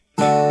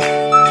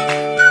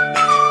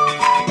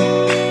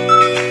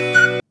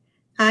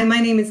Hi, my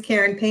name is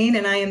Karen Payne,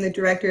 and I am the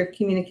Director of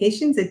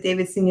Communications at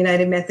Davidson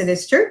United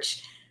Methodist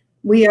Church.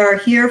 We are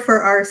here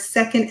for our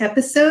second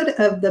episode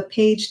of the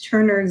Page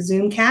Turner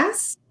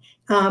Zoomcast.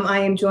 I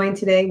am joined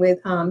today with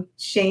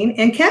Shane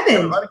and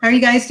Kevin. How are you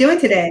guys doing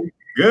today?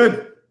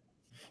 Good.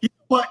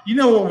 You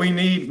know what we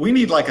need? We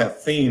need like a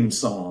theme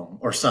song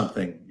or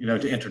something,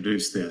 to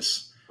introduce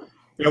this.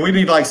 We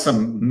need like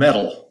some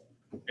metal,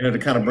 to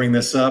kind of bring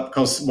this up,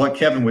 because what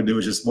Kevin would do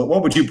is just,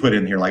 what would you put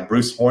in here? Like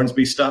Bruce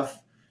Hornsby stuff?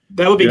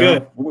 That would be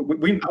good. I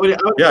would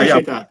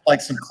appreciate that. Like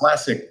some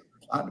classic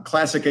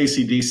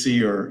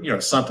AC/DC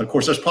or something. Of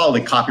course, there's probably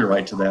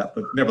copyright to that,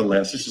 but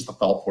nevertheless, it's just a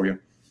thought for you.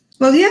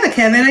 Well, yeah,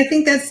 Kevin, I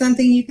think that's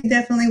something you can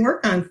definitely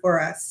work on for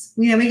us.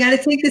 We got to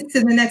take this to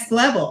the next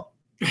level.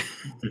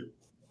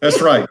 That's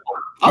right.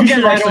 I'll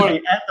get right on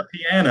it. At the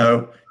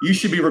piano. You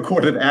should be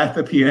recorded at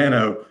the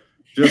piano,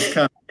 just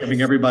kind of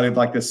giving everybody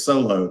like this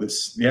solo.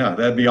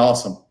 That'd be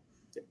awesome.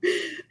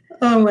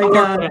 Oh my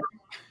God.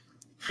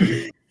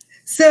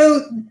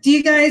 So do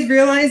you guys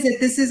realize that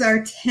this is our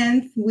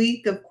 10th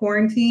week of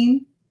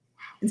quarantine?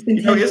 It's been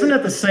isn't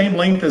that the same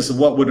length as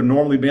what would have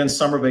normally been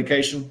summer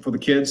vacation for the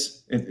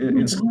kids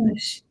in school?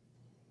 Gosh.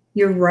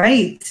 You're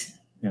right.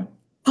 Yeah.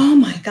 Oh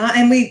my God.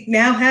 And we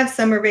now have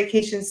summer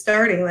vacation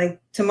starting.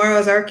 Like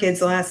tomorrow's our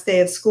kids' last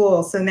day of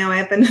school. So now I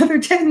have another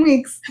 10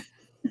 weeks.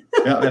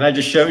 Yeah, and that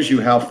just shows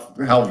you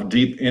how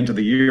deep into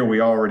the year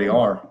we already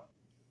are.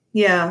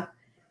 Yeah.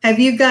 Have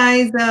you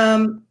guys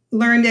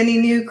learned any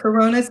new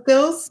Corona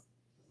skills?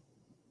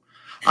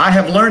 I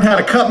have learned how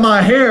to cut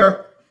my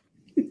hair.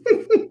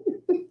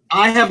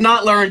 I have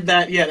not learned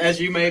that yet, as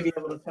you may be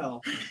able to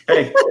tell.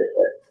 Hey,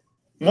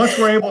 once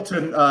we're able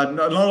to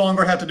no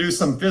longer have to do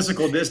some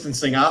physical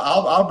distancing,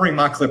 I'll bring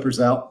my clippers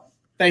out.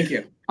 Thank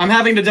you. I'm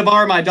having to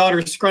debar my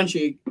daughter's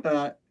scrunchie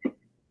to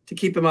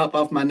keep him up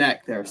off my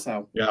neck there.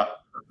 So yeah,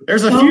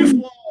 there's a few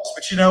flaws,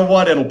 but you know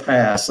what? It'll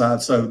pass.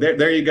 So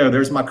there you go.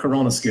 There's my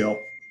Corona skill.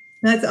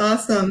 That's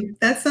awesome.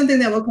 That's something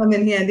that will come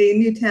in handy.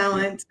 New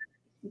talent.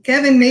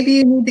 Kevin, maybe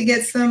you need to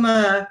get some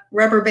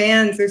rubber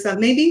bands or something.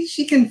 Maybe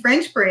she can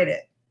French braid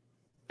it.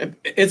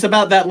 It's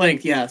about that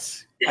length,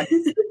 yes.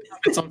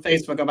 It's on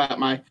Facebook about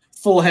my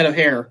full head of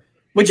hair,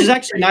 which is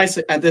actually nice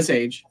at this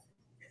age,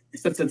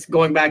 since it's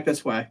going back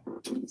this way.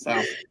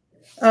 So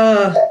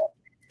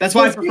that's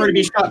why I prefer to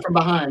be shot from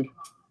behind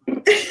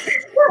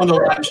on the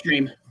live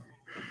stream.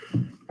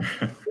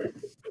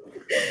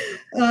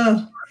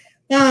 It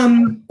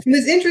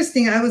was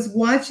interesting. I was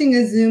watching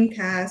a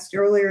Zoomcast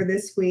earlier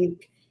this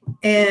week,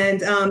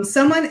 and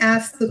someone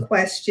asked the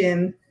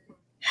question,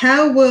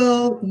 how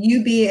will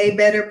you be a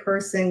better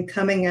person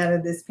coming out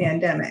of this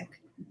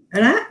pandemic?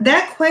 And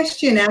that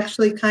question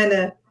actually kind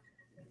of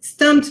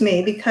stumped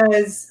me,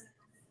 because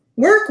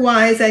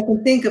work-wise, I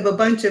can think of a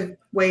bunch of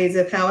ways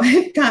of how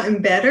I've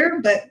gotten better,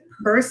 but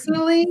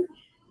personally,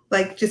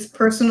 like just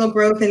personal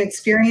growth and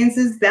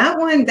experiences,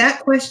 that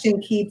question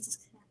keeps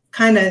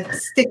kind of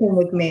sticking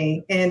with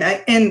me. And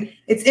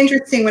it's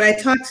interesting when I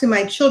talk to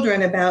my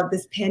children about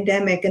this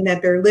pandemic and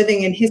that they're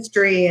living in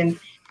history, and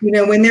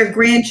when their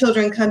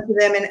grandchildren come to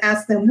them and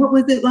ask them, what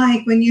was it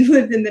like when you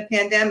lived in the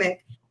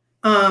pandemic?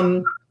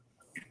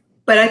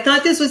 But I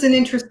thought this was an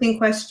interesting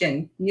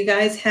question. You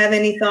guys have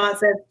any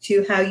thoughts as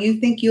to how you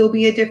think you'll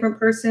be a different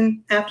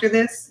person after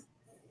this?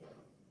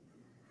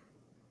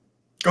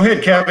 Go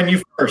ahead, Kevin,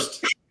 you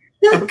first.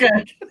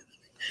 Okay.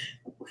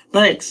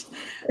 Thanks.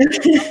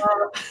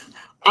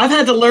 I've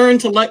had to learn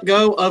to let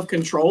go of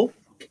control,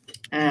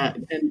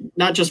 and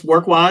not just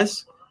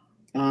work-wise,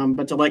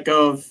 but to let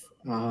go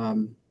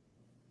of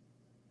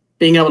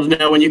being able to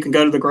know when you can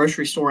go to the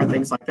grocery store and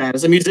things like that.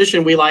 As a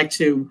musician, we like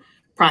to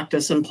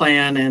practice and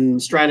plan and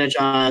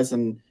strategize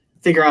and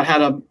figure out how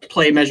to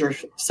play measure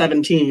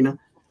 17.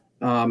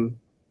 And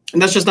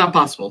that's just not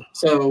possible.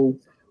 So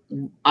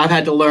I've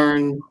had to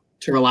learn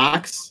to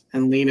relax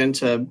and lean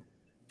into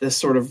this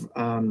sort of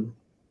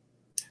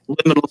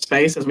liminal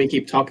space, as we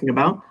keep talking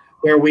about,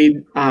 where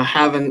we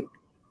haven't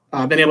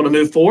been able to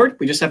move forward.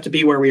 We just have to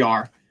be where we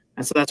are.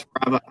 And so that's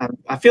where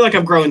I feel like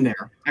I've grown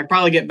there. I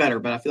probably get better,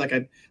 but I feel like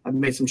I've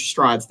made some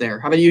strides there.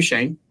 How about you,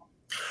 Shane?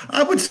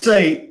 I would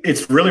say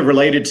it's really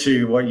related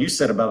to what you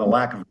said about a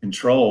lack of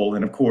control.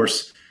 And of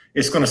course,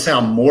 it's going to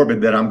sound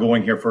morbid that I'm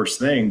going here first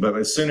thing, but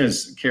as soon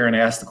as Karen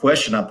asked the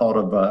question, I thought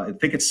of, I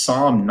think it's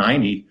Psalm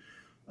 90.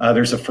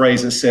 There's a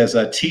phrase that says,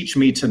 teach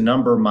me to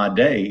number my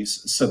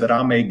days so that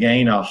I may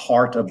gain a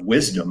heart of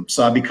wisdom.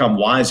 So I become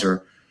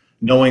wiser,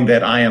 knowing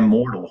that I am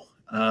mortal.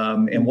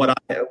 And what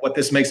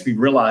this makes me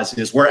realize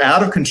is we're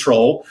out of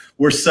control.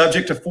 We're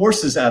subject to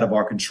forces out of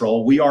our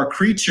control. We are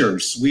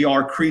creatures. We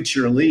are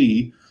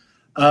creaturely.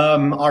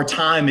 Our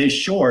time is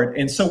short.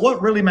 And so what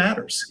really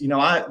matters?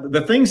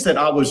 The things that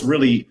I was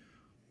really,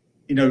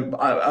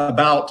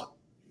 about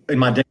in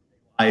my daily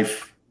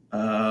life,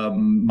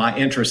 my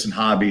interests and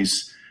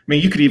hobbies. I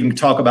mean, you could even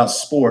talk about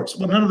sports.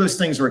 Well, none of those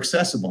things are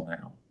accessible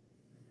now.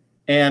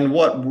 And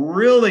what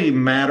really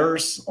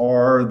matters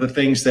are the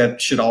things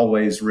that should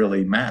always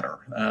really matter,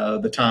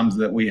 the times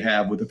that we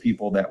have with the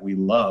people that we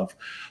love.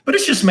 But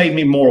it's just made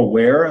me more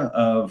aware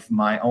of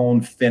my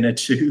own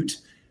finitude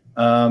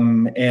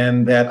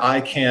and that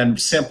I can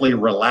simply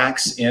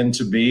relax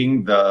into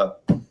being the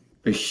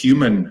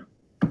human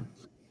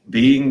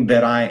being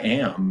that I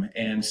am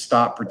and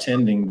stop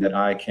pretending that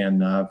I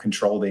can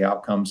control the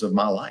outcomes of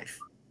my life.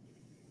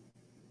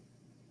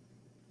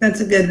 That's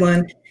a good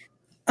one.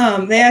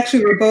 They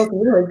actually were both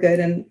really good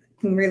and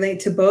can relate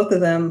to both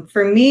of them.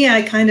 For me,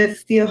 I kind of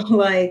feel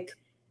like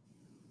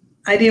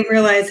I didn't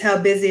realize how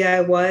busy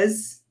I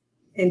was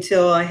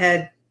until I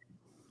had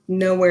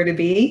nowhere to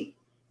be.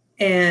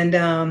 And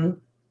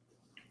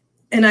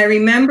I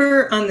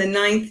remember on the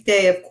 9th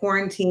day of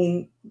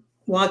quarantine,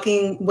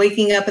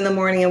 waking up in the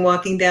morning and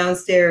walking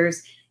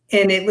downstairs.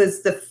 And it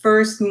was the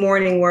first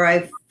morning where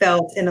I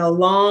felt in a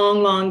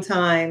long, long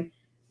time,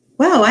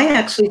 wow, I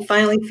actually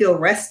finally feel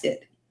rested.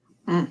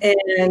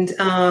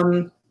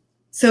 And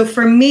so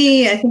for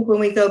me, I think when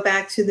we go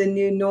back to the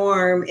new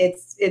norm,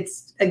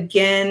 it's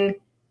again,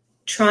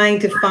 trying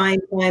to find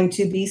time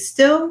to be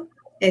still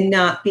and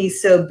not be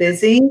so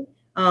busy.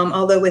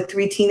 Although with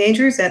 3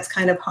 teenagers, that's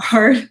kind of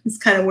hard. It's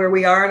kind of where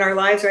we are in our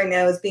lives right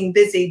now, is being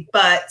busy.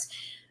 But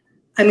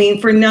I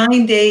mean, for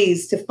 9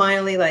 days to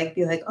finally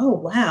be like, oh,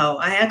 wow,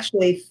 I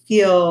actually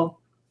feel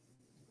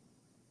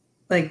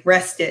like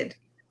rested,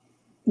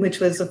 which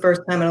was the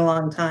first time in a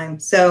long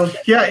time. So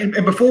yeah,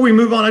 and before we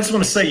move on, I just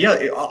want to say,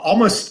 yeah,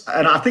 almost,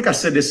 and I think I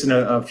said this in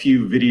a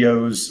few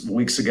videos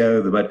weeks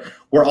ago, but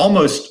we're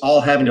almost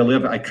all having to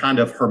live a kind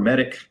of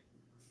hermetic,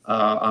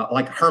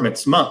 like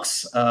hermits,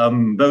 monks,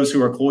 those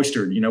who are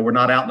cloistered. We're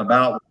not out and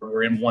about,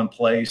 we're in one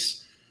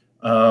place,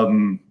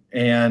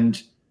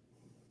 and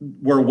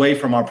we're away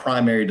from our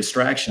primary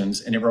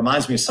distractions. And it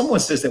reminds me, someone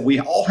says that we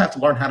all have to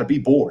learn how to be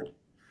bored.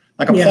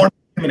 Like a part of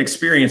the human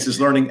experience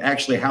is learning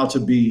actually how to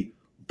be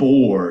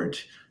bored.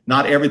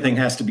 Not everything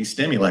has to be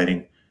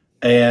stimulating.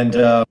 And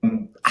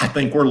I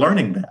think we're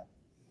learning that.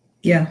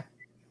 Yeah.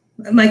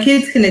 My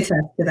kids can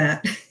attest to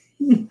that.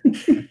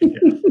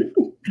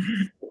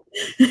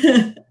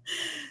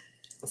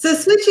 So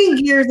switching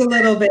gears a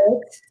little bit,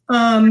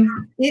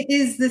 it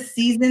is the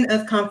season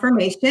of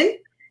confirmation.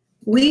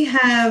 We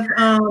have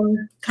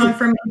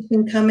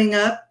confirmation coming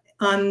up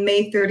on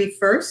May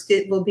 31st.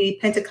 It will be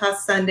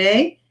Pentecost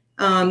Sunday.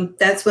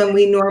 That's when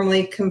we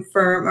normally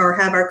confirm or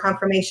have our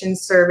confirmation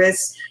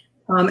service.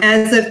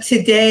 As of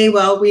today,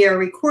 while we are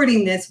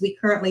recording this, we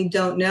currently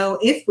don't know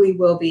if we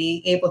will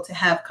be able to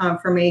have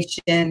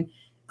confirmation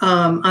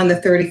on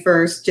the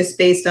 31st, just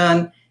based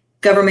on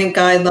government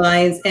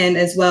guidelines and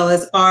as well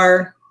as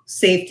our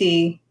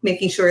safety,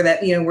 making sure that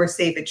we're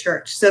safe at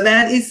church. So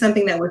that is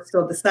something that we're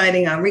still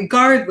deciding on.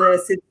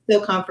 Regardless, it's still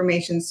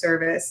confirmation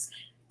service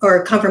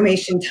or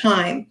confirmation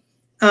time.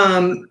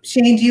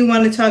 Shane, do you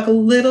want to talk a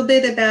little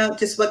bit about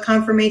just what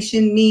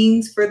confirmation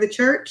means for the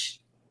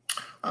church?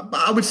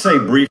 I would say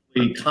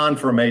briefly,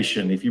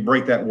 confirmation, if you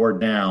break that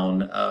word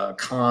down,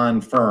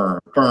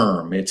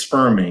 firm, it's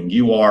firming.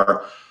 You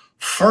are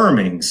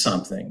firming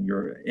something,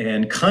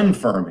 and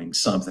confirming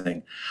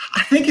something.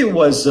 I think it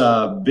was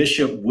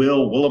Bishop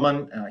Will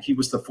Willimon. He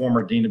was the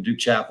former dean of Duke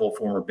Chapel,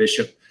 former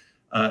bishop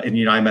in the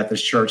United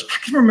Methodist Church. I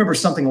can remember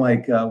something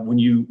like when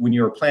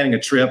you're planning a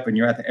trip and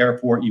you're at the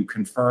airport, you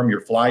confirm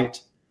your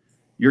flight.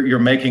 You're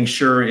making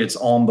sure it's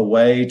on the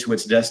way to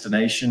its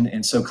destination.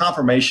 And so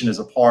confirmation is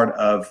a part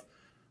of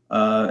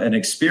an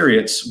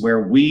experience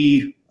where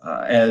we,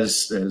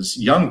 as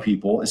young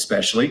people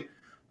especially,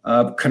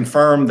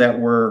 confirm that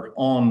we're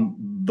on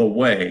the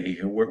way.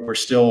 We're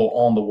still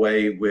on the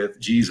way with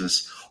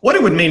Jesus. What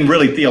it would mean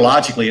really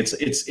theologically,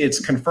 it's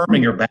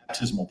confirming your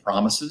baptismal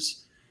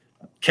promises.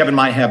 Kevin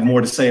might have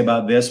more to say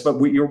about this, but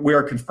we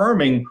are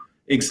confirming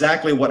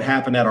exactly what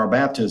happened at our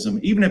baptism.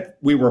 Even if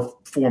we were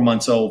 4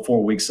 months old,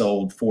 4 weeks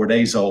old, 4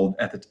 days old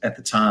at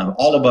the time,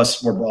 all of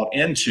us were brought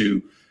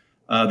into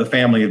the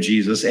family of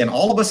Jesus, and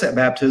all of us at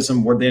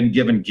baptism were then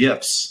given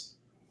gifts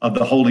of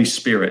the Holy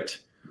Spirit.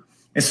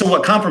 And so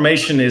what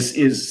confirmation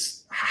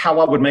is how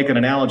I would make an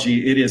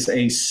analogy. It is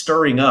a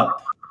stirring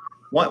up.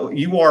 What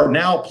you are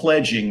now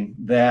pledging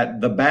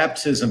that the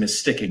baptism is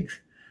sticking,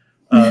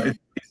 if it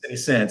makes any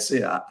sense.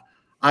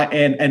 I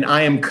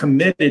am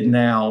committed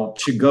now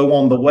to go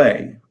on the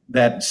way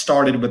that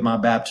started with my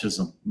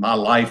baptism, my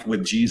life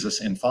with Jesus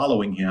and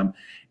following him.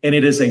 And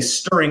it is a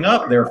stirring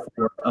up,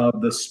 therefore,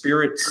 of the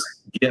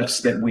Spirit's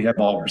gifts that we have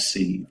all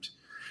received.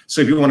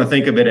 So if you want to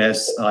think of it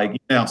as like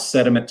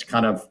sediment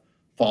kind of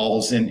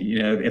falls in,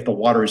 if the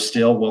water is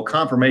still, well,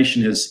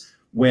 confirmation is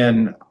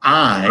when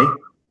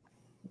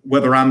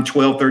whether I'm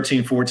 12,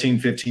 13, 14,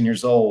 15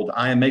 years old,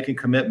 I am making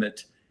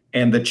commitment.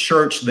 And the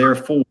church,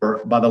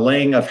 therefore, by the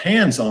laying of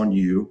hands on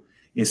you,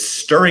 is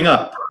stirring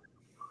up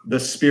the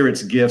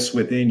Spirit's gifts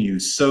within you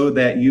so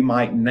that you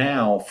might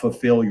now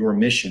fulfill your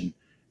mission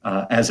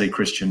as a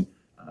Christian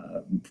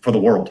for the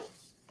world.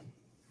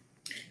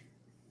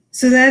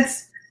 So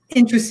that's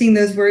interesting,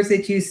 those words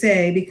that you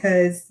say,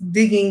 because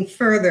digging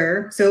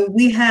further, so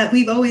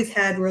we've always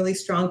had really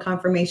strong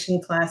confirmation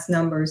class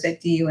numbers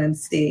at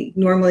DUMC.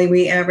 Normally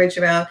we average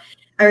about,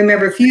 I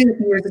remember a few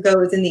years ago, it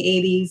was in the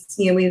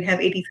 80s, we'd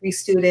have 83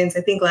 students.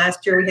 I think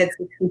last year we had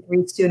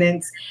 63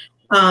 students.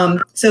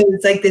 So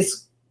it's like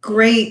this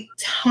great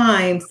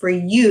time for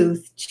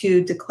youth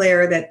to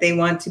declare that they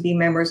want to be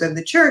members of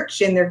the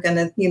church, and they're going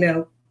to, you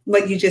know,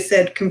 what you just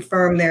said,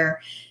 confirm their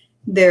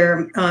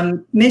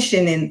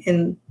mission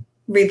in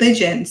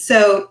religion.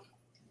 So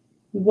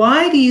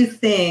why do you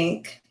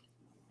think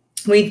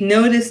we've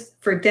noticed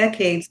for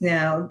decades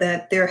now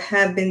that there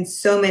have been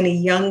so many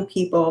young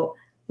people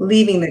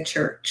leaving the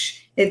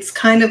church? It's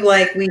kind of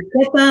like we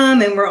get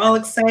them and we're all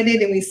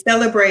excited and we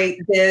celebrate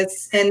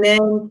this, and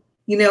then,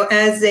 you know,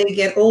 as they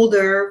get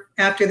older,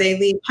 after they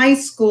leave high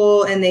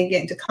school and they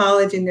get into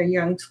college in their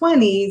young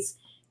 20s,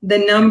 the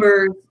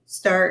numbers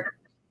start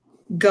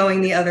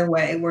going the other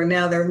way, where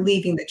now they're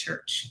leaving the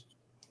church.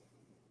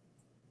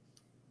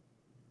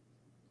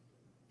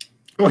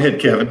 Go ahead,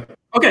 Kevin.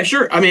 Okay,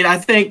 sure. I mean, I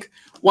think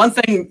one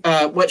thing,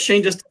 what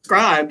Shane just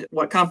described,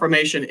 what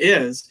confirmation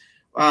is,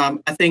 I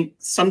think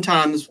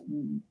sometimes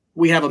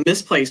we have a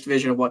misplaced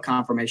vision of what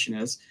confirmation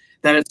is,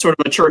 that it's sort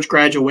of a church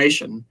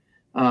graduation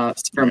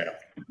ceremony.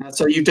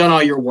 So you've done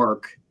all your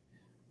work.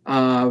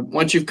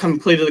 Once you've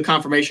completed the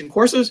confirmation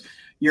courses,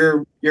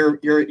 you're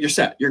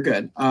set. You're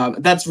good.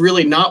 That's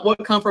really not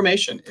what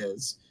confirmation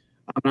is.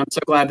 I'm so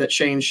glad that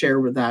Shane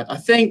shared with that. I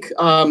think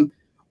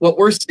what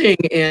we're seeing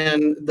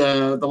in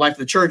the life of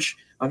the church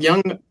of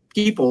young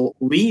people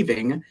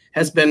leaving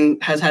has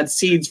had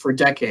seeds for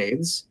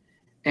decades,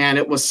 and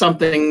it was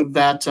something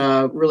that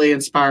really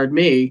inspired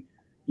me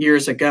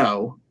years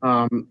ago.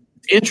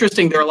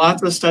 Interesting. There are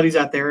lots of studies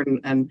out there,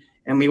 and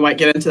we might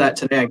get into that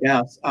today, I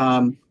guess.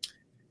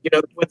 You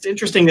know, what's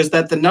interesting is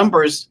that the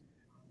numbers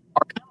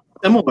are kind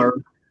of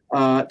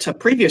similar to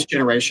previous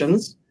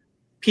generations.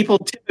 People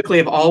typically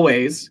have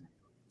always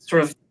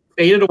sort of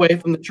faded away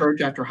from the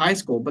church after high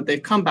school, but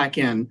they've come back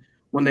in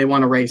when they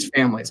want to raise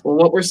families. Well,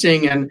 what we're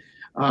seeing in,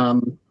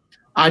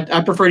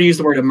 I prefer to use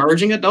the word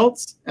emerging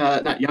adults,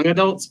 not young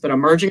adults, but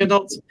emerging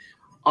adults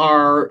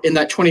are in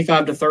that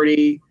 25 to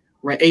 30,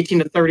 18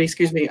 to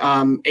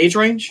 30, age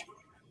range.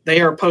 They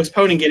are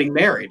postponing getting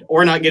married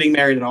or not getting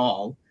married at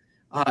all.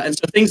 And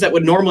so things that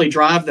would normally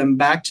drive them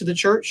back to the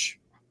church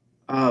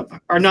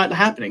are not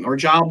happening, or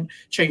job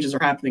changes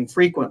are happening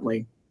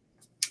frequently.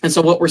 And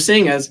so what we're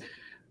seeing is,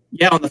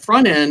 on the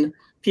front end,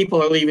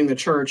 people are leaving the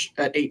church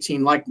at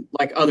 18 like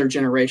other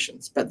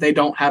generations, but they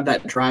don't have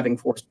that driving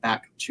force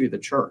back to the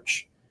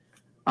church.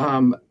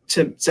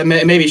 So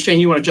maybe, Shane,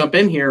 you want to jump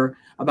in here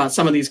about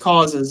some of these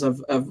causes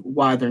of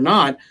why they're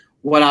not.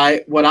 What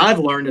I've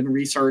learned and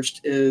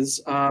researched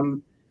is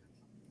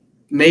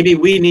maybe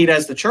we need,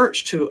 as the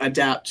church, to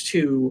adapt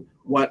to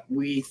what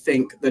we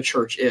think the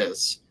church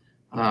is,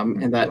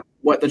 and that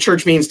what the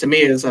church means to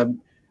me as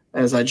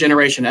a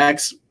Generation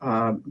X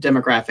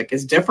demographic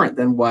is different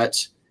than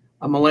what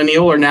a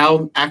millennial, or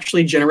now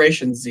actually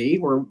Generation Z.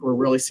 We're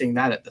really seeing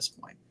that at this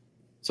point.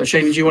 So,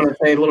 Shane, did you want to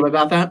say a little bit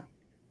about that?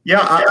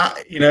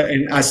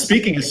 Yeah,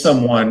 speaking as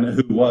someone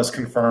who was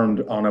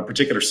confirmed on a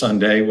particular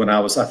Sunday when I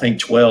was, I think,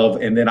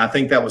 12, and then I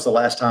think that was the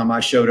last time I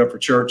showed up for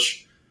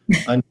church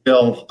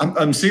until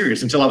I'm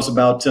serious, until I was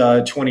about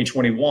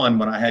 2021,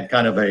 when I had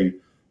kind of a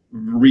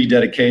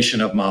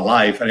rededication of my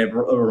life. And it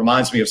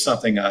reminds me of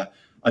something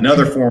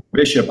another former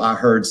bishop I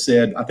heard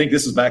said, I think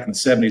this is back in the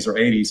 70s or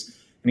 80s,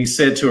 and he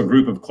said to a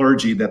group of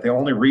clergy that the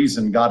only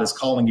reason God is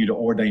calling you to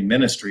ordain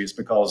ministry is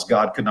because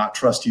God could not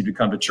trust you to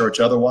come to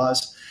church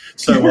otherwise.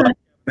 So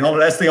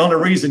that's the only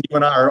reason you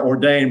and I are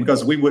ordained,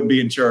 because we wouldn't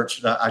be in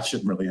church. I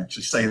shouldn't really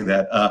actually say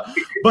that.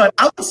 But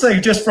I would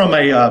say, just from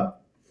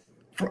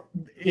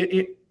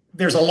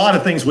there's a lot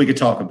of things we could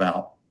talk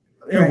about,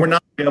 and we're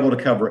not able to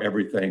cover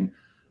everything.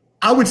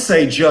 I would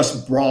say,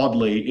 just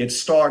broadly, it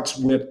starts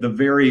with the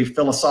very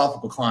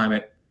philosophical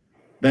climate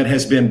that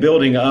has been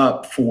building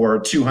up for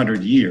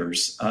 200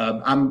 years.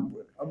 I'm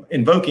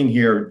invoking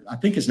here, I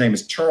think his name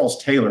is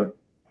Charles Taylor,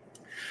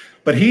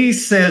 but he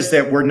says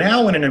that we're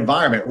now in an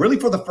environment, really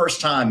for the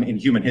first time in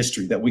human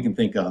history that we can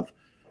think of,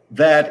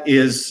 that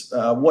is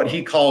what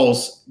he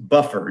calls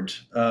buffered,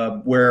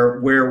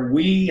 where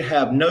we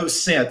have no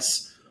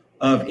sense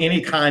of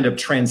any kind of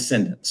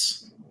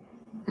transcendence.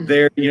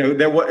 There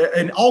were,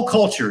 in all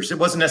cultures, it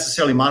wasn't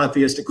necessarily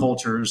monotheistic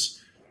cultures,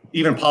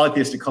 even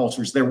polytheistic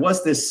cultures, there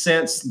was this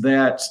sense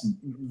that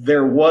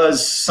there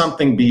was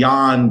something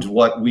beyond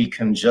what we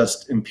can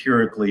just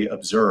empirically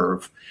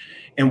observe.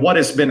 And what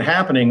has been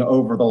happening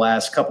over the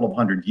last couple of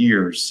hundred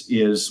years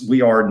is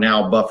we are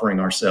now buffering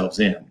ourselves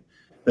in,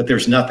 that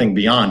there's nothing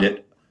beyond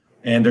it,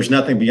 and there's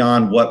nothing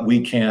beyond what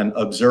we can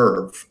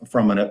observe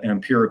from an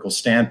empirical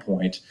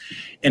standpoint.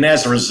 And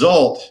as a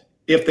result,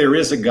 if there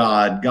is a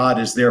God, God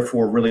is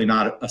therefore really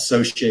not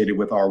associated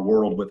with our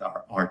world, with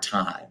our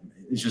time.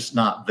 It's just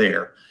not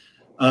there.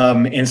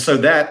 And so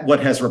that what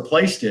has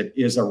replaced it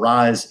is a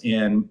rise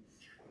in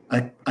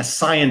a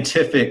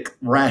scientific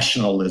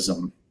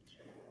rationalism.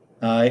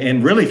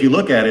 And really, if you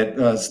look at it,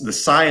 the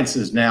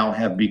sciences now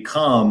have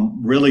become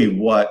really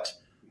what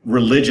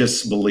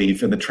religious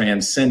belief in the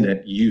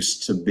transcendent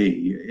used to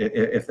be,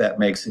 if that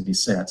makes any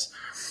sense.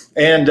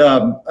 And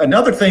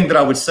another thing that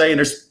I would say, and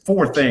there's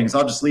four things,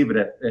 I'll just leave it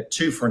at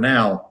two for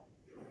now.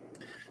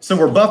 So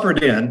we're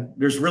buffered in.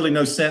 There's really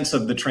no sense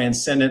of the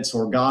transcendence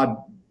or God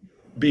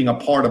being a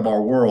part of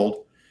our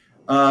world.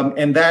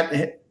 And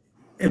then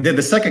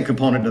the second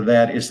component of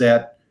that is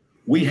that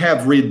we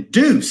have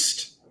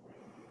reduced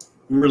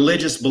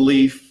religious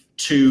belief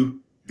to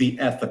the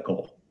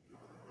ethical.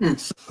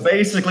 So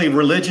basically,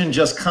 religion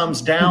just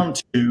comes down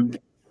to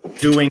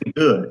doing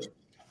good,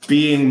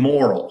 being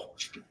moral.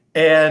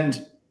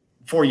 And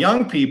for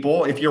young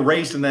people, if you're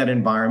raised in that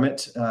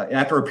environment,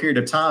 after a period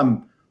of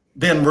time,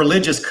 then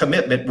religious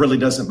commitment really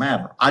doesn't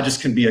matter. I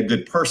just can be a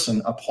good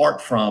person apart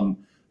from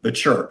the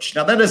church.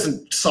 Now, that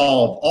doesn't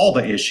solve all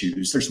the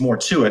issues. There's more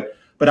to it.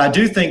 But I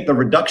do think the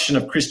reduction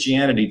of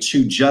Christianity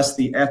to just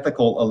the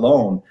ethical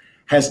alone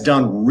has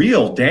done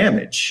real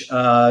damage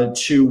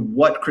to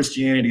what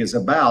Christianity is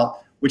about,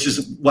 which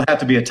will have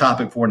to be a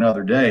topic for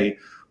another day,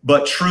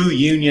 but true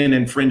union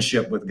and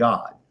friendship with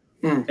God.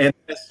 And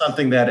it's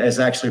something that is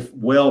actually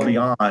well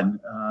beyond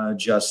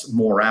just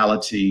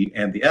morality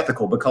and the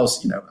ethical,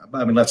 because,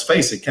 let's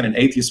face it, can an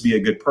atheist be a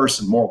good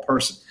person, moral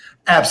person?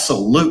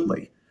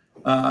 Absolutely.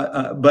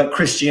 But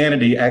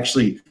Christianity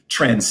actually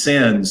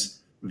transcends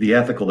the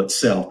ethical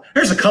itself.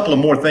 There's a couple of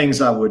more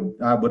things I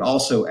would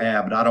also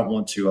add, but I don't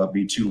want to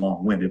be too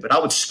long-winded. But I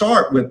would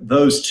start with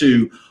those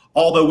two,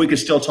 although we could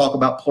still talk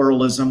about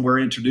pluralism. We're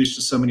introduced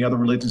to so many other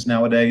religions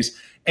nowadays,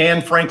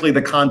 and frankly,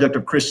 the conduct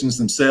of Christians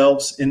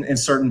themselves in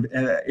certain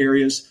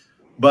areas.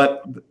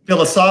 But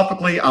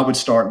philosophically, I would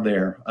start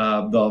there.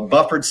 The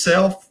buffered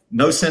self,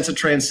 no sense of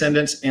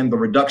transcendence, and the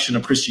reduction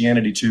of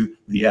Christianity to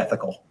the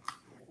ethical.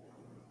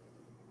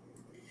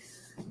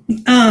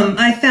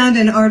 I found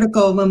an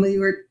article when we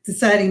were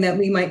deciding that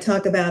we might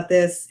talk about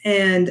this,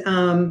 and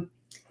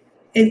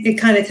it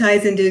kind of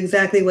ties into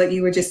exactly what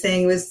you were just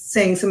saying. It was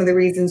saying some of the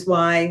reasons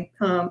why,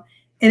 and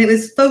it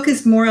was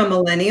focused more on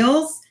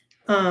millennials.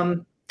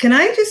 Can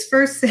I just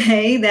first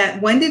say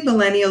that when did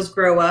millennials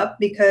grow up?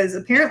 Because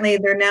apparently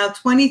they're now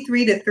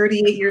 23 to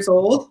 38 years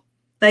old.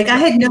 Like, I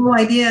had no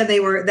idea they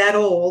were that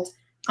old.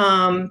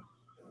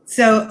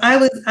 So I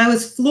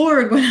was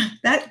floored when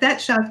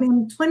that shocked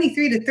me.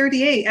 23 to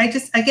 38. I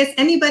guess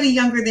anybody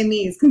younger than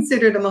me is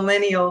considered a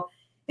millennial.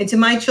 And to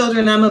my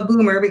children, I'm a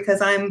boomer because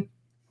I'm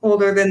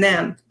older than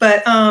them.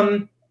 But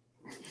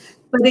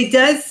it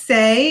does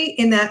say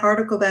in that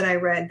article that I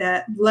read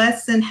that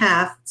less than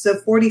half,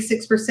 so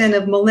 46%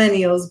 of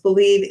millennials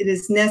believe it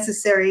is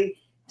necessary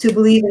to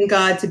believe in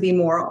God to be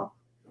moral.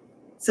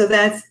 So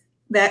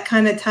that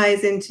kind of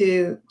ties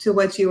into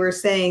what you were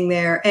saying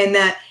there. And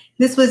that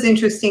this was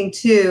interesting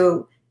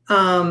too,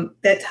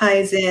 that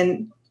ties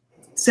in.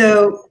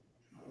 So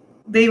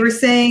they were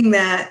saying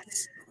that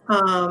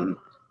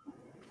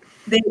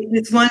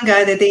this one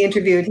guy that they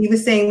interviewed, he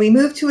was saying, we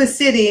moved to a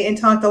city and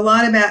talked a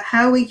lot about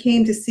how we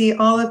came to see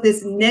all of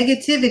this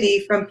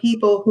negativity from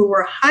people who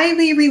were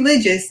highly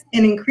religious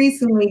and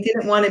increasingly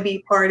didn't want to be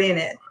part in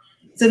it.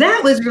 So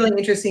that was really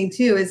interesting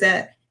too, is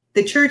that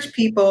the church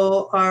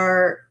people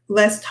are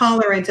less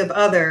tolerant of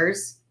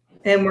others,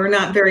 and we're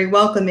not very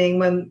welcoming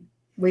when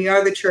we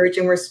are the church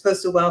and we're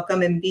supposed to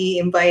welcome and be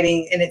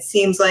inviting. And it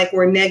seems like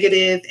we're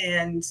negative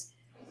and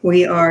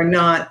we are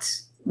not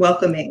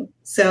welcoming.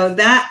 So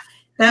that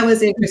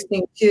was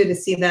interesting too, to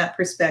see that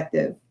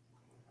perspective.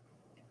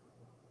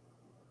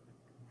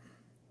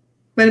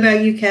 What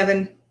about you,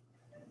 Kevin?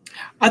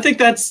 I think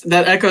that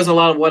echoes a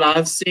lot of what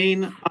I've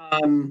seen.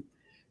 When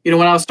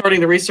I was starting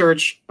the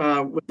research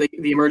with the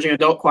emerging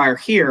adult choir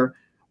here,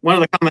 one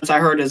of the comments I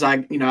heard is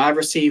I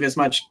receive as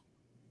much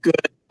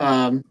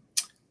good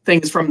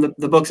things from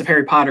the books of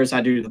Harry Potter as I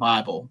do the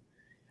Bible.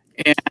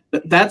 And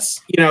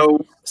that's,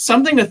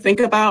 something to think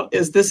about.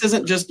 Is this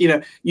isn't just,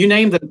 you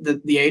name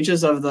the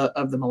ages of the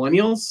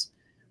millennials.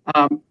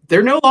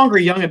 They're no longer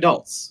young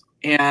adults,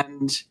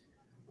 and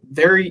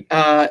they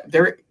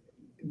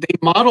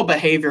model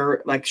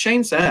behavior, like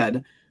Shane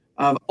said,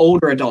 of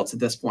older adults at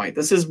this point.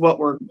 This is what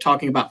we're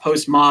talking about,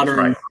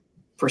 postmodern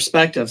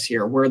perspectives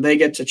here, where they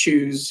get to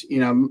choose,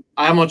 I'm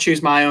going to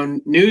choose my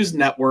own news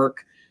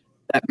network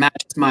that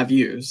matches my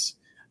views.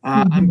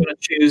 I'm going to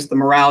choose the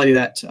morality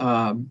that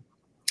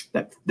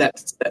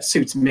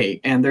suits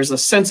me. And there's a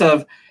sense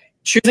of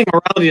choosing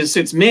morality that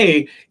suits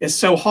me is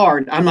so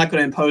hard. I'm not going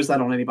to impose that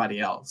on anybody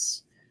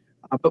else.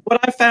 But what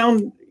I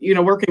found,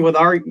 working with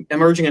our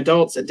emerging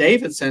adults at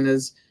Davidson,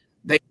 is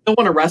they still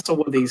want to wrestle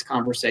with these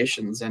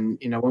conversations. And,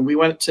 when we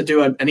went to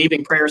do an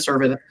evening prayer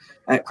service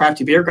at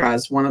Crafty Beer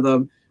Guys, one of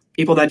the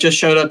people that just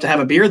showed up to have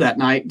a beer that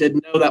night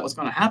didn't know that was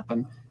going to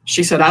happen.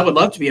 She said, I would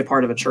love to be a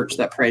part of a church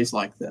that prays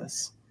like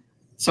this.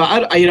 So,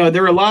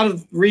 there are a lot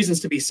of reasons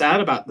to be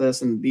sad about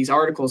this, and these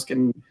articles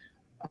can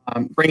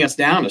bring us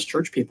down as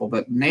church people.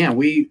 But man,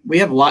 we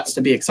have lots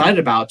to be excited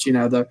about.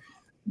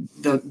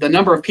 The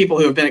number of people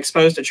who have been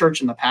exposed to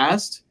church in the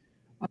past,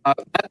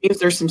 that means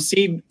there's some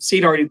seed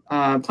already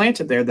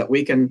planted there that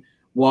we can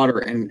water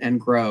and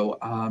grow.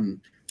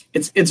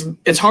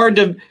 It's hard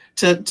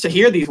to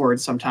hear these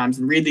words sometimes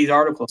and read these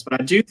articles, but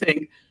I do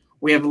think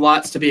we have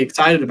lots to be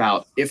excited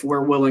about if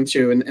we're willing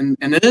to. And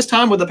at this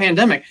time with the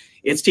pandemic,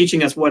 it's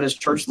teaching us what does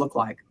church look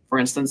like. For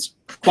instance,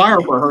 choir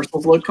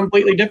rehearsals look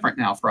completely different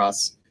now for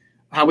us.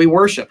 How we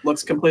worship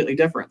looks completely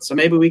different. So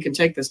maybe we can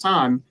take this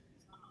time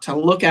to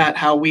look at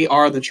how we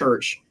are the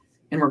church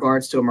in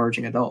regards to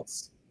emerging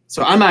adults.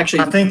 So I'm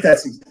actually, I think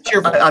that's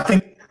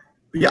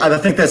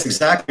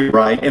exactly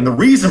right. And the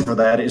reason for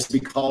that is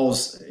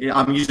because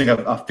I'm using a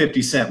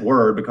 50-cent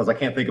word because I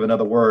can't think of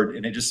another word,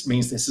 and it just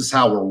means this is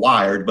how we're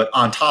wired, but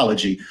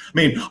ontology. I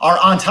mean,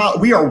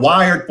 we are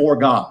wired for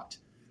God.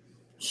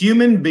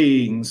 Human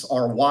beings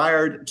are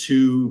wired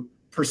to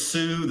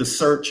pursue the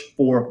search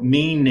for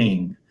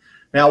meaning.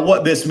 Now,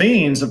 what this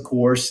means, of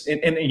course,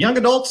 and young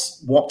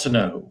adults want to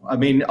know. I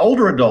mean,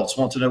 older adults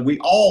want to know. We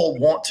all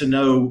want to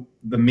know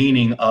the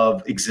meaning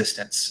of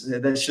existence.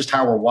 That's just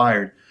how we're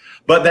wired.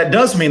 But that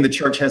does mean the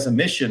church has a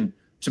mission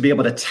to be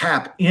able to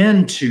tap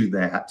into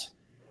that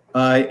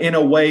in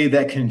a way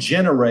that can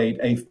generate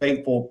a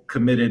faithful,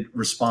 committed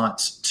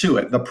response to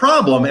it. The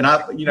problem, and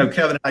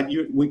Kevin,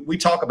 we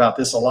talk about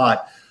this a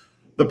lot.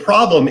 The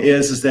problem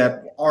is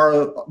that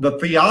the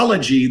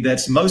theology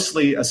that's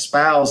mostly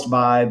espoused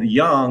by the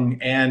young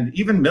and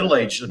even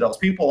middle-aged adults,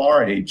 people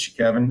our age,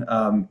 Kevin,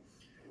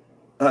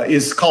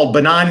 is called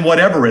benign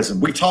whateverism.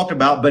 We talked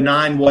about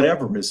benign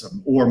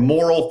whateverism or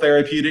moral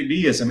therapeutic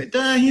deism. It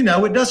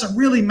doesn't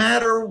really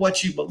matter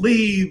what you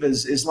believe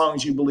as long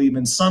as you believe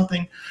in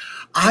something.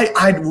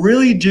 I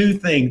really do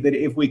think that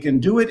if we can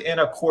do it in,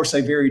 of course,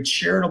 a very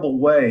charitable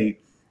way,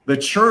 the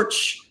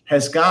church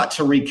has got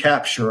to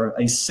recapture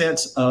a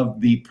sense of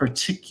the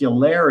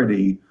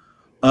particularity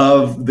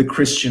of the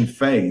Christian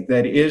faith.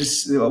 That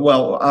is,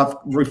 well, I've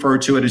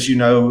referred to it as,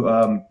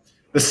 the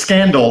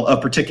scandal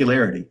of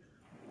particularity.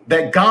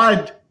 That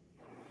God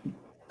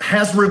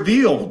has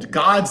revealed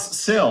God's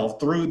self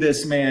through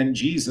this man,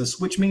 Jesus,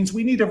 which means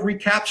we need to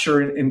recapture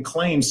and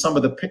claim some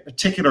of the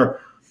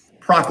particular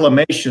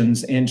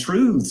proclamations and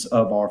truths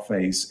of our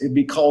faith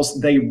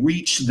because they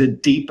reach the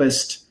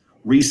deepest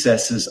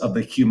recesses of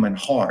the human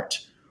heart.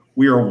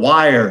 We are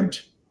wired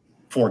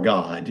for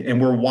God, and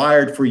we're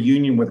wired for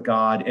union with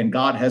God, and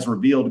God has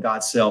revealed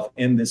God's self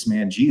in this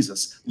man,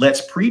 Jesus.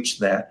 Let's preach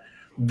that.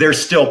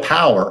 There's still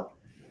power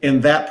in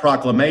that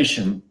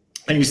proclamation,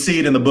 and you see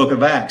it in the book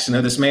of Acts.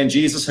 This man,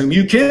 Jesus, whom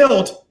you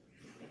killed,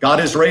 God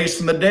is raised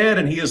from the dead,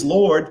 and he is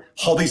Lord.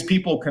 All these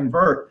people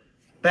convert.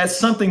 That's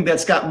something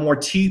that's got more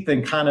teeth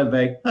than kind of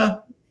it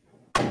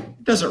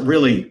doesn't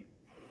really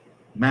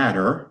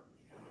matter.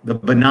 The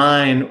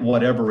benign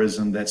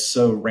whateverism that's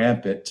so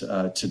rampant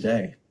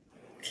today.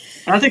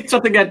 And I think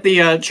something that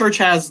the church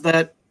has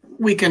that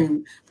we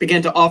can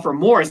begin to offer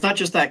more. It's not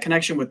just that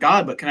connection with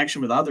God, but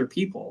connection with other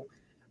people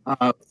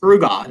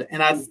through God.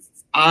 And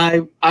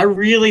I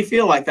really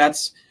feel like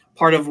that's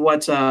part of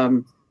what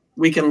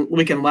we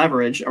can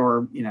leverage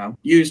or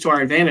use to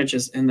our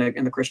advantages in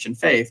the Christian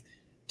faith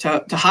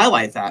to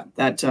highlight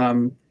that.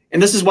 And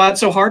this is why it's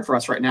so hard for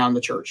us right now in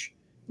the church.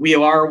 We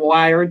are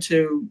wired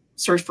to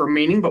search for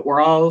meaning, but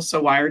we're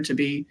also wired to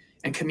be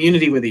in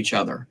community with each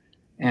other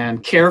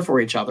and care for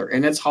each other.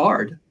 And it's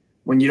hard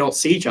when you don't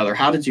see each other.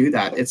 How to do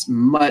that?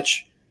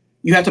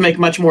 You have to make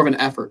much more of an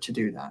effort to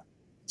do that.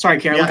 Sorry,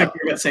 Karen, look like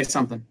you're going to say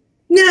something.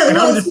 No, and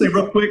I'll just say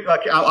real quick,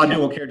 I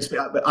do want Karen to speak,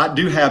 but I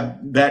do have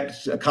that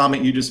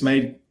comment you just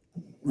made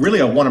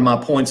really one of my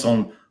points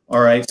on,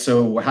 all right,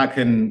 so what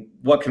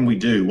can we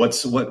do?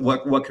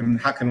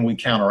 How can we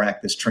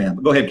counteract this trend?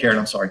 But go ahead, Karen,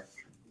 I'm sorry.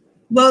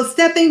 Well,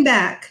 stepping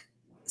back.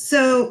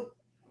 So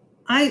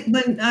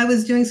when I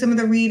was doing some of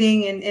the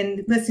reading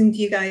and listening to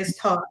you guys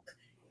talk,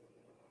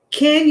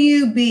 can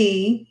you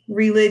be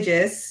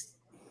religious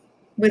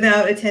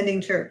without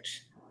attending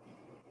church?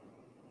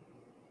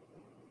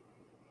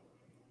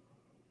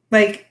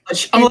 I'm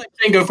gonna let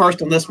Jane go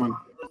first on this one.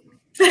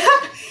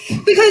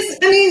 because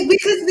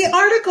the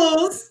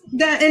articles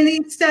that in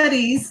these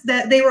studies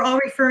that they were all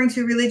referring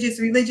to religious,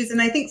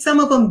 and I think some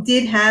of them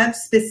did have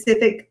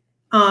specific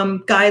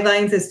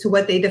guidelines as to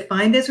what they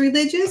defined as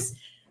religious.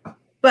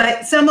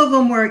 But some of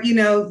them were,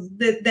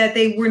 that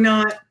they were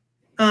not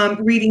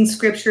reading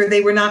scripture.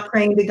 They were not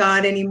praying to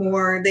God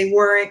anymore. They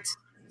weren't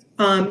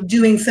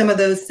doing some of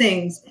those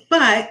things.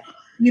 But,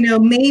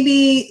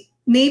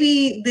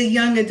 maybe the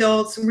young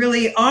adults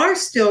really are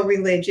still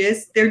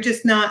religious. They're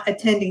just not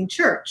attending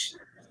church.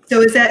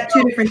 So is that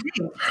two different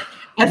things?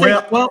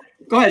 Well,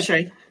 go ahead,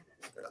 Shane.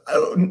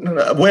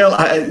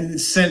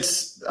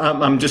 Since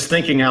I'm just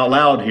thinking out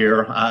loud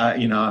here,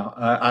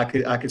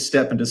 I could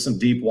step into some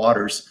deep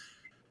waters.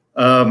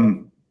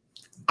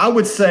 I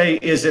would say,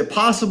 is it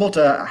possible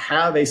to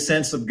have a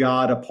sense of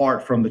God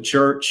apart from the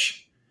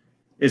church?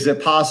 Is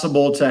it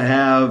possible to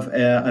have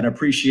an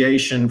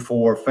appreciation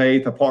for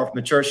faith apart from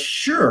the church?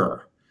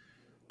 Sure.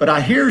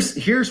 But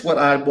here's what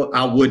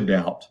I would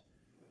doubt.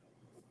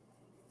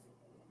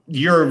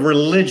 Your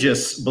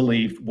religious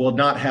belief will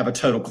not have a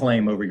total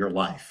claim over your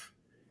life.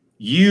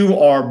 You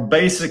are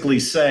basically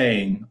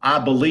saying, I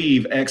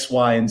believe X,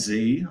 Y, and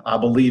Z. I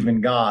believe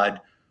in God,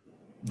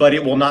 but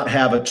it will not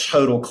have a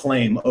total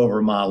claim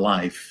over my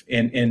life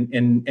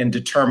and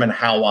determine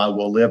how I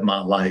will live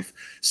my life.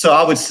 So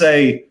I would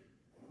say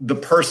the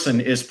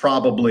person is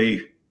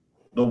probably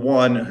the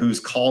one who's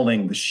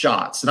calling the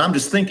shots. And I'm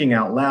just thinking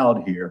out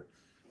loud here.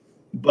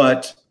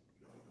 But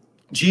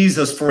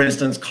Jesus, for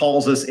instance,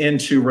 calls us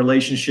into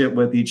relationship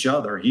with each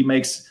other. He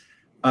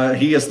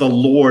is the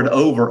Lord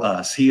over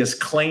us. He is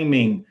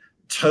claiming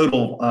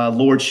total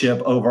lordship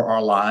over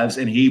our lives,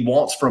 and he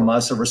wants from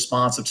us a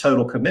response of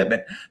total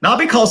commitment, not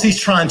because he's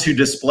trying to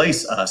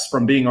displace us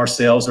from being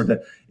ourselves or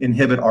to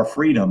inhibit our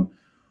freedom,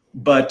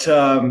 but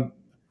so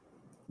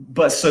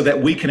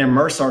that we can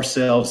immerse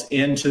ourselves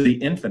into the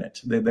infinite,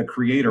 the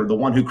creator, the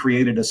one who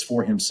created us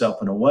for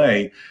himself in a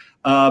way.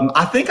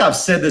 I think I've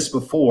said this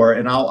before,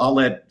 and I'll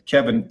let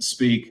Kevin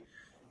speak,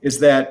 is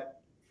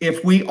that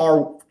if we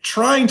are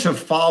trying to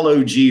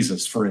follow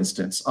Jesus, for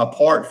instance,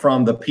 apart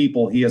from the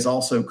people he has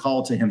also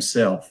called to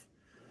himself,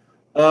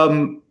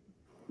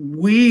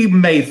 we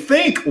may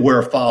think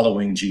we're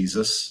following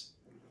Jesus,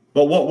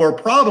 but what we're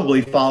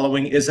probably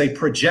following is a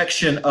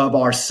projection of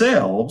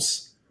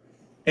ourselves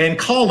and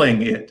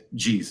calling it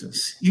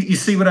Jesus. You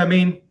see what I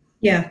mean?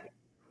 Yeah.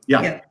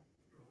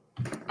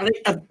 I think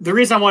the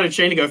reason I wanted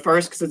Shane to go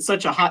first, because it's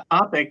such a hot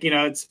topic,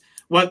 it's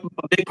what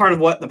a big part of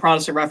what the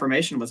Protestant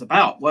Reformation was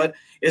about. What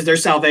is there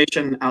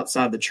salvation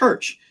outside the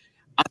church?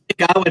 I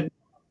think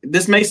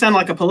this may sound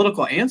like a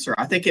political answer.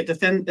 I think it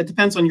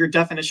depends on your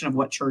definition of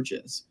what church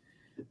is.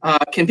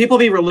 Can people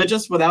be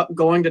religious without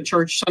going to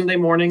church Sunday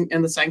morning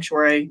in the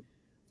sanctuary,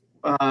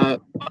 at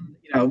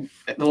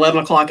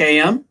 11 o'clock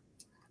a.m.?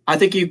 I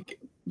think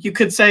you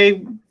could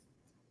say,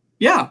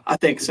 yeah, I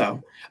think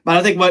so. But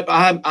I think what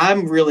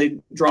I'm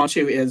really drawn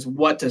to is,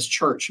 what does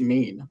church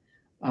mean?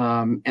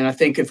 And I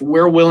think if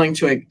we're willing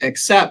to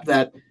accept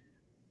that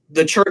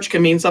the church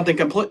can mean something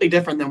completely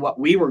different than what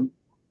we were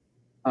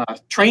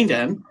trained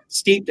in,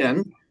 steeped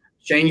in.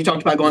 Shane, you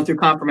talked about going through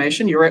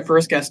confirmation. You were at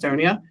First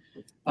Gastonia.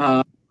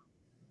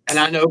 And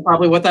I know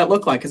probably what that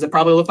looked like, because it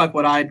probably looked like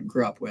what I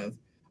grew up with.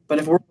 But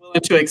if we're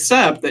willing to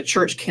accept that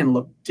church can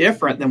look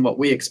different than what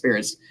we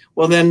experienced,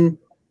 well, then,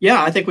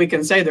 yeah, I think we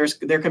can say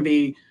there can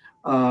be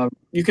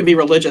you can be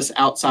religious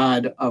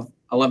outside of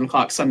 11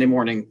 o'clock Sunday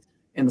morning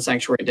in the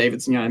sanctuary at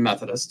Davidson United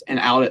Methodist and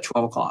out at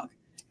 12 o'clock.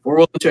 If we're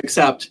willing to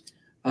accept,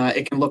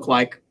 it can look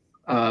like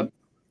a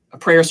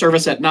prayer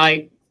service at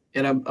night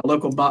in a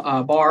local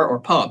bar or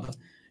pub.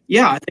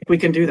 Yeah, I think we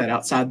can do that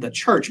outside the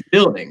church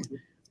building,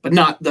 but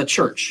not the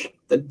church,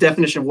 the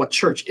definition of what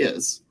church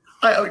is.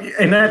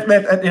 And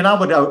I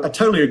would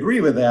totally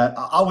agree with that.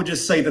 I would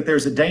just say that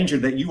there's a danger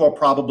that you are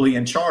probably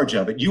in charge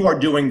of it. You are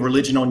doing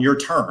religion on your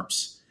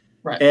terms.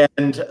 Right.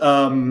 And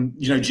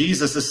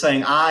Jesus is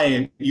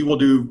saying, you will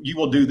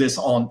do this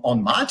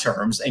on my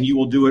terms, and you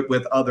will do it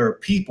with other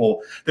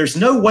people. There's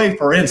no way,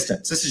 for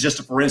instance, this is just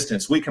a for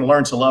instance, we can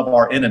learn to love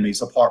our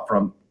enemies apart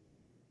from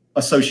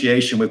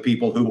association with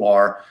people who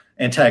are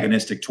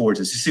antagonistic towards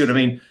us. You see what I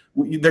mean?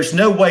 There's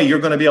no way you're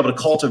going to be able to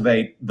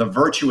cultivate the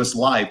virtuous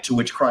life to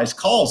which Christ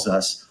calls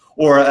us,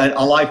 or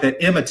a life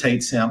that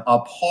imitates him,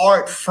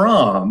 apart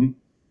from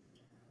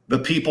the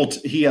people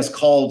he has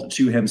called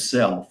to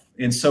himself.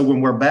 And so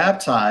when we're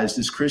baptized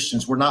as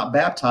Christians, we're not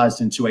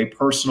baptized into a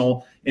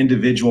personal,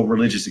 individual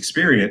religious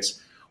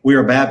experience. We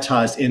are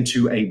baptized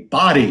into a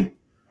body,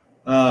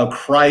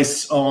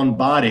 Christ's own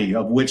body,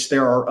 of which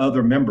there are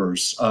other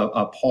members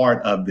a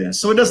part of this.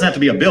 So it doesn't have to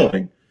be a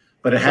building,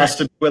 but it has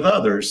to be with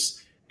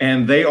others.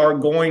 And they are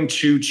going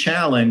to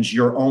challenge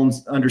your own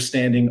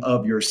understanding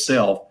of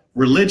yourself.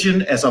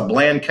 Religion as a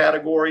bland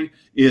category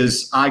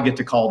is, I get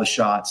to call the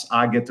shots,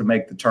 I get to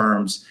make the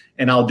terms,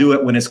 and I'll do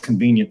it when it's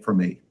convenient for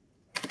me.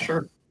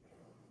 Sure.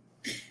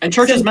 And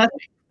church is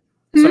messy.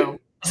 So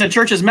I said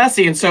church is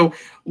messy, and so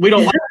we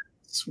don't like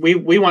this.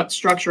 We want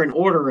structure and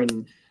order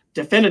and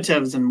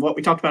definitives and what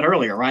we talked about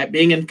earlier, right?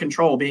 Being in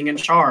control, being in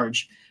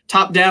charge,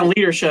 top-down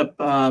leadership,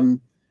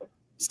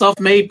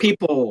 self-made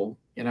people.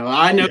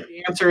 I know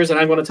the answers, and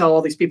I'm going to tell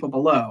all these people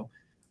below.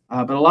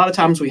 But a lot of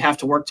times we have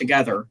to work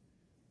together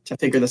to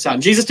figure this out.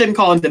 And Jesus didn't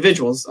call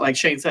individuals, like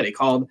Shane said. He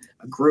called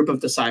a group of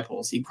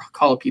disciples. He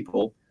called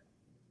people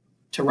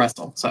to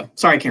wrestle. So,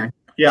 sorry, Karen.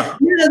 Yeah.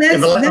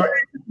 That's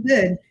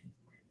good.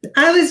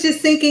 I was just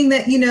thinking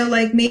that,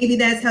 like maybe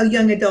that's how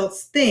young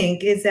adults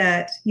think, is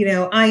that,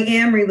 I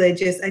am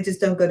religious, I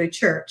just don't go to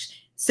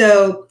church.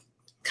 So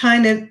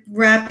kind of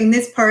wrapping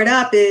this part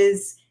up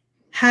is,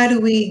 how do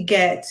we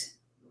get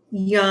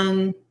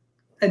young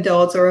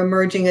adults or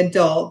emerging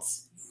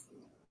adults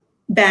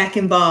back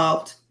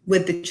involved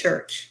with the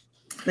church?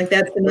 Like,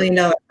 that's the $1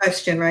 million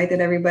question, right? That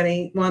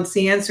everybody wants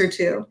the answer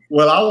to.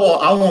 Well,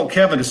 I want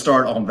Kevin to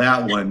start on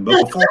that one,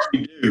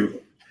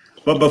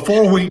 but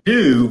before we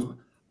do,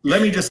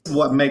 let me just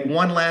make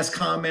one last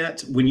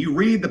comment. When you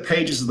read the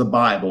pages of the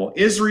Bible,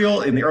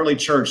 Israel in the early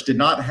church did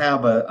not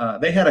have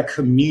they had a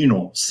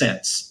communal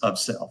sense of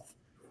self.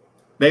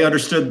 They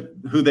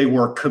understood who they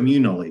were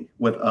communally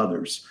with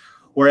others,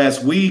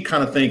 whereas we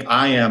kind of think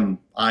I am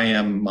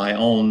my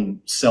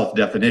own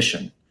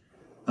self-definition.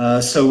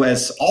 So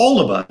as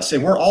all of us,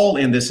 and we're all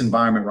in this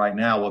environment right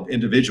now of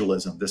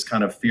individualism, this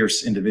kind of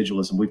fierce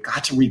individualism, we've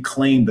got to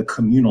reclaim the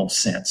communal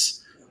sense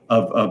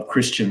of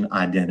Christian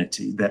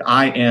identity, that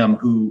I am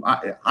who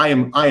I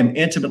am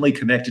intimately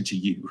connected to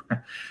you,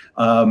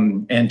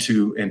 and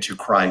to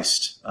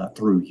Christ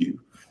through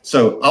you.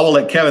 So I will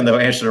let Kevin, though,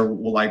 answer,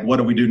 like, what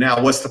do we do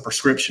now? What's the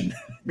prescription?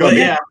 Go ahead.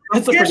 Yeah,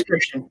 what's the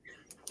prescription?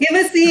 Give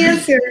us the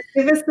answer.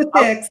 Give us the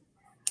fix.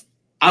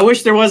 I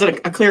wish there was a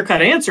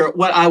clear-cut answer.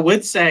 What I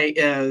would say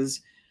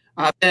is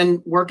I've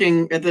been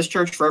working at this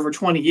church for over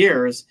 20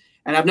 years,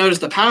 and I've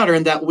noticed a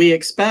pattern that we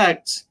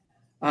expect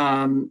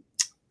a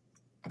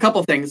couple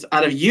of things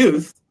out of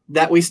youth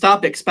that we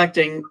stop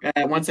expecting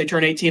once they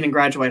turn 18 and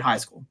graduate high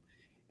school.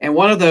 And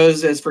one of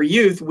those is for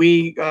youth,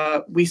 we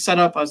set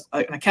up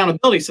an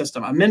accountability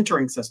system, a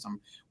mentoring system.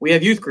 We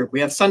have youth group, we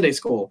have Sunday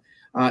school.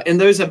 In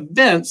those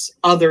events,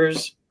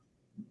 others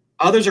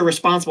are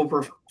responsible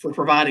for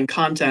providing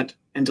content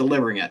and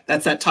delivering it.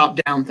 That's that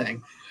top-down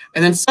thing.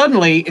 And then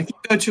suddenly, if you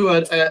go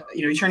to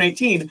you turn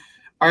 18,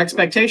 our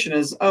expectation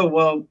is, oh,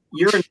 well,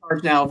 you're in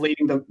charge now of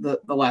leading the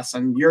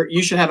lesson.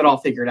 You should have it all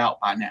figured out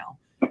by now.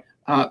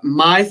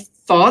 My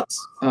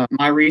thoughts,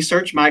 my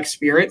research, my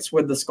experience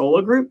with the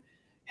Scola group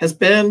has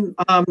been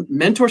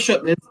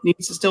mentorship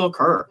needs to still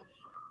occur.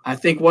 I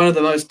think one of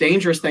the most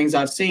dangerous things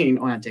I've seen,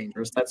 well, not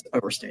dangerous, that's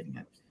overstating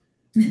it.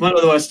 One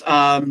of the most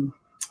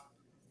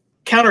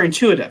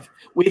counterintuitive.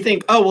 We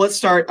think, oh, well, let's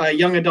start a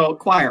young adult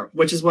choir,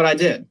 which is what I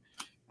did.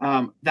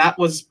 That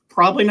was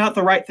probably not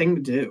the right thing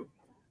to do.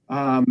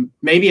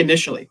 Maybe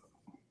initially.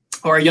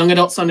 Or a young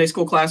adult Sunday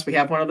school class, we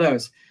have one of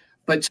those.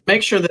 But to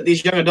make sure that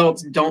these young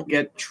adults don't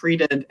get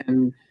treated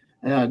and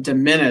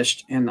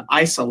diminished and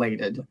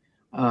isolated,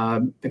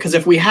 because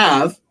if we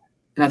have,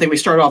 and I think we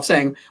started off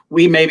saying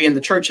we maybe in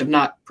the church have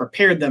not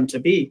prepared them to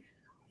be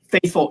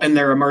faithful in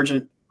their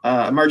emerging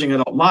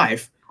adult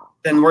life,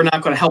 then we're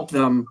not going to help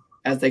them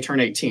as they turn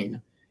 18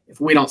 if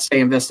we don't stay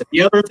invested.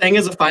 The other thing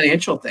is a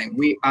financial thing.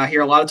 I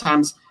hear a lot of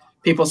times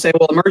people say,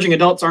 well, emerging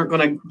adults aren't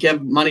going to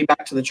give money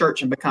back to the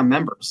church and become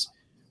members.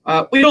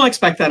 We don't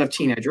expect that of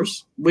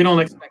teenagers. We don't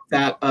expect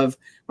that of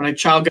when a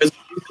child goes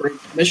on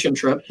a mission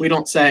trip. We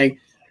don't say,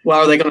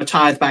 well, are they going to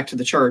tithe back to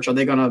the church? Are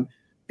they going to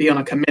be on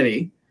a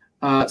committee?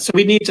 So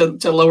we need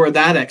to lower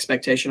that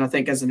expectation. I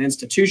think as an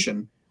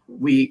institution,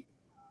 the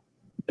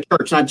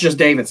church, not just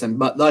Davidson,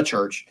 but the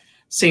church,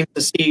 seems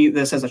to see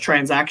this as a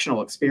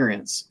transactional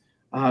experience.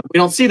 We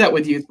don't see that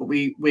with youth, but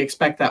we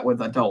expect that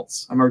with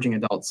adults, emerging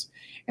adults.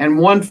 And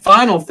one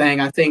final thing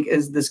I think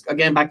is this,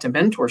 again, back to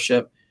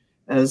mentorship,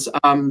 is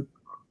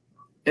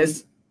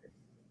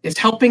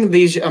helping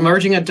these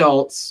emerging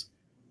adults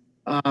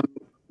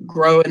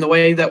grow in the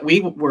way that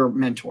we were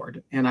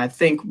mentored. And I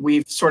think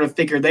we've sort of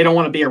figured they don't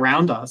want to be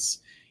around us,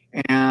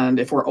 and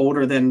if we're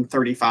older than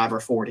 35 or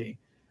 40.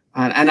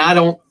 And I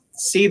don't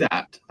see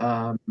that,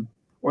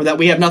 or that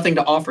we have nothing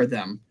to offer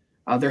them.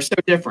 They're so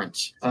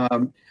different.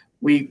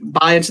 We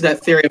buy into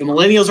that theory of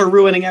millennials are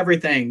ruining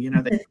everything.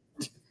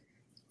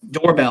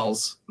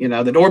 Doorbells,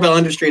 the doorbell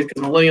industry is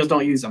because millennials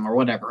don't use them or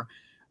whatever,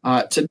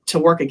 to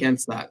work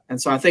against that.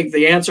 And so I think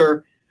the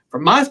answer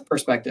from my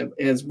perspective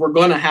is we're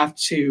going to have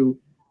to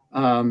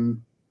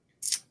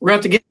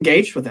get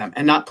engaged with them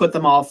and not put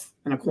them off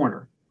in a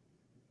corner.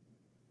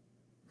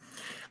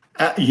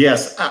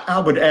 Yes, I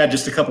would add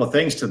just a couple of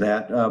things to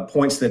that,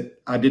 points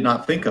that I did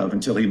not think of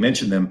until he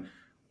mentioned them.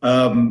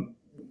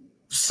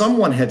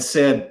 Someone had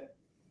said,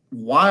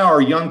 why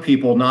are young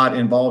people not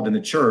involved in the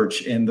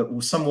church?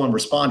 And someone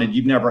responded,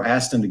 you've never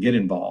asked them to get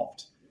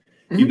involved.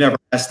 Mm-hmm. You've never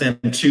asked them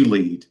to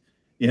lead.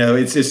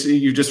 It's just,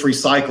 you're just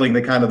recycling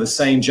the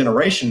same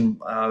generation,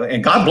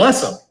 and God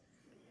bless them,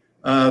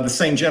 the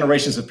same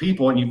generations of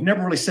people. And you've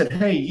never really said,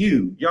 hey,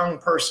 you young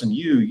person,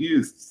 you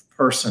youth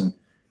person,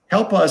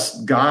 help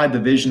us guide the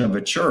vision of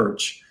a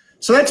church.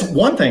 So that's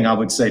one thing I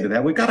would say to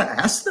that. We've got to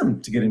ask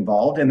them to get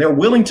involved, and they're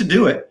willing to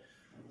do it.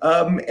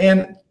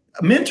 And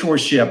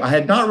mentorship, I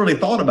had not really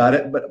thought about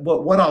it, but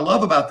what I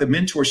love about the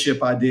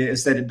mentorship idea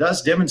is that it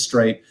does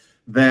demonstrate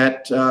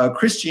that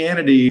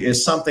Christianity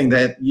is something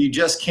that you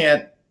just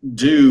can't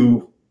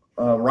do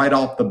right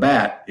off the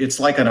bat. It's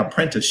like an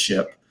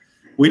apprenticeship.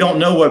 We don't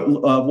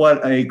know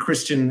what a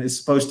Christian is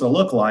supposed to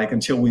look like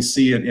until we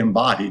see it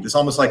embodied. It's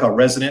almost like a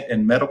resident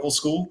in medical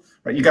school,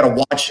 right? You got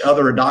to watch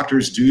other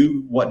doctors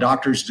do what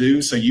doctors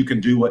do so you can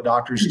do what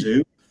doctors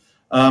do.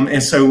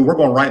 And so we're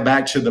going right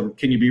back to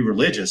can you be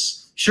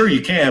religious? Sure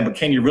you can, but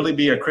can you really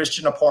be a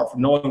Christian apart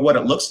from knowing what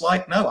it looks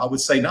like? No, I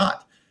would say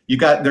not.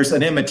 There's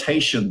an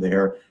imitation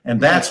there. And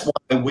that's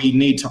why we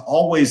need to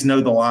always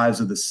know the lives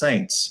of the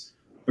saints,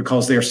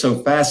 because they're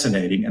so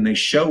fascinating and they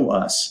show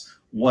us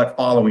what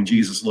following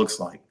Jesus looks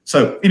like.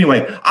 So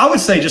anyway, I would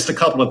say just a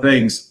couple of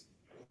things.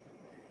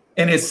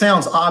 And it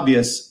sounds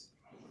obvious.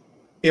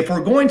 If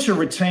we're going to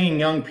retain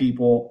young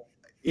people,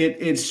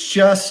 it's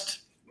just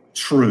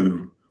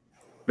true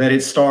that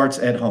it starts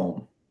at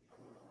home.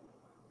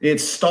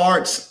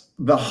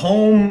 The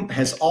home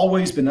has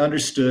always been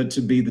understood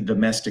to be the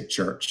domestic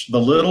church, the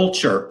little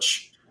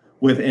church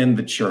within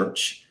the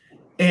church.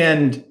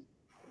 And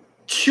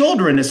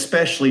children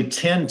especially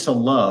tend to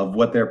love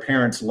what their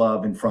parents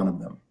love in front of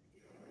them.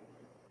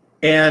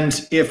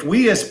 And if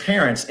we as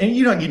parents, and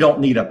you don't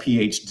need a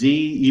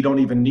PhD, you don't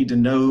even need to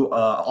know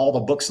all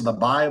the books of the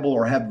Bible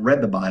or have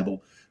read the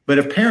Bible, but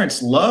if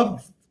parents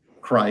love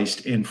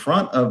Christ in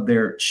front of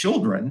their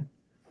children,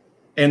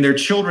 and their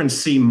children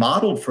see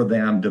modeled for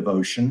them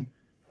devotion,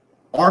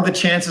 are the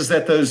chances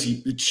that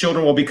those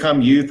children will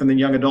become youth and then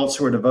young adults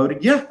who are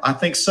devoted? Yeah, I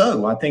think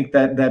so. I think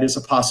that is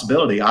a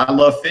possibility. I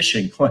love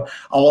fishing. Well,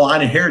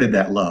 I inherited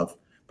that love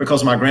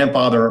because my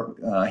grandfather,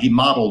 he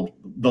modeled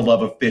the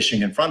love of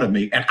fishing in front of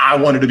me, and I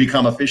wanted to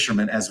become a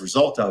fisherman as a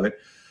result of it.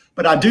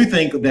 But I do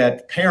think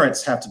that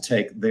parents have to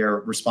take their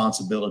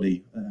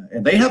responsibility,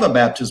 and they have a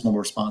baptismal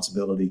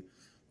responsibility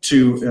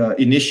to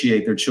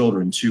initiate their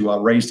children, to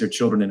raise their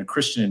children in a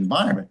Christian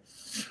environment.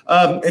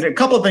 And a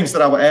couple of things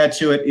that I would add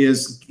to it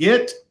is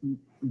get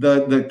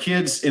the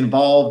kids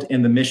involved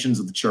in the missions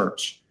of the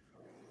church.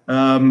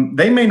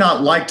 They may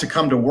not like to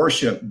come to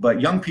worship,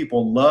 but young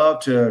people love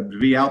to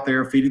be out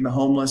there feeding the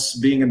homeless,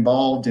 being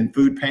involved in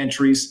food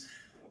pantries.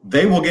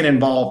 They will get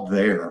involved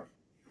there,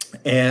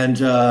 and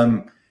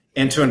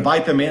to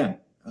invite them in.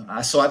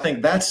 So I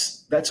think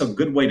that's a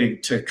good way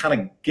to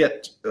kind of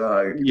get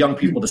young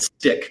people to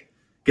stick,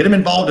 get them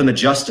involved in the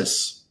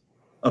justice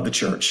of the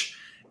church.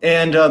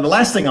 And the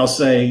last thing I'll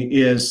say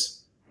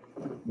is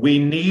we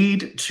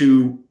need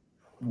to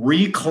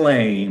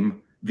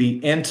reclaim the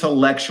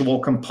intellectual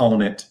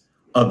component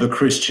of the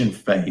Christian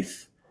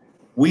faith.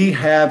 We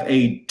have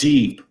a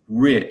deep,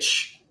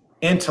 rich,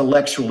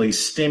 intellectually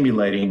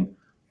stimulating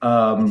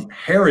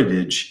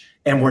heritage,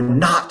 and we're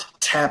not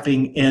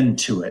tapping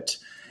into it.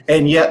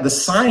 And yet the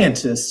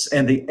scientists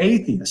and the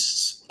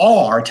atheists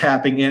are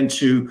tapping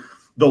into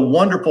the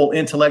wonderful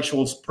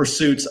intellectual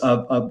pursuits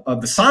of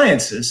the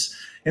sciences.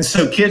 And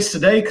so kids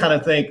today kind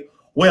of think,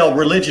 well,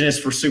 religion is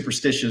for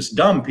superstitious,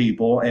 dumb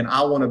people, and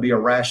I want to be a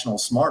rational,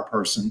 smart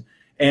person.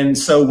 And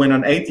so when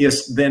an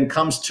atheist then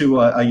comes to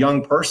a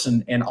young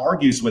person and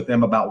argues with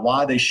them about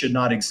why they should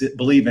not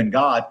believe in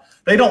God,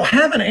 they don't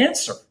have an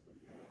answer.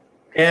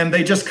 And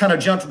they just kind of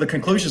jump to the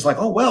conclusions like,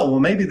 oh, well,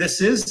 maybe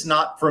this is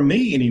not for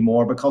me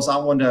anymore because I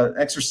want to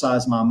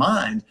exercise my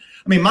mind.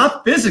 I mean, my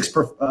physics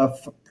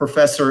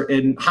professor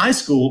in high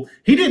school,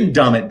 he didn't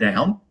dumb it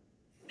down.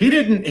 He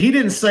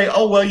didn't say,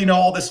 oh, well,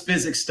 all this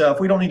physics stuff,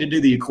 we don't need to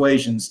do the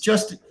equations,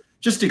 just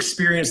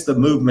experience the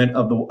movement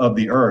of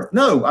the earth.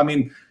 No, I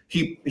mean,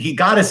 he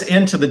got us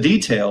into the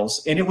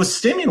details, and it was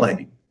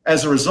stimulating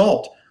as a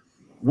result.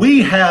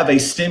 We have a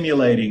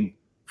stimulating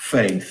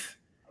faith,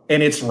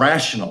 and it's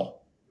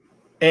rational.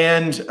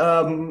 And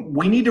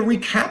we need to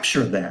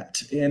recapture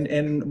that,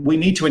 and we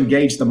need to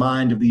engage the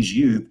mind of these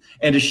youth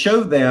and to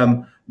show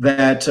them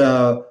that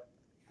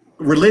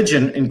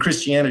religion and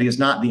Christianity is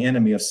not the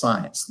enemy of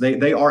science.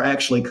 They are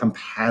actually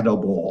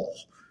compatible.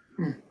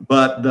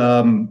 But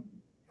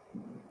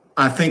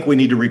I think we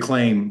need to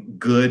reclaim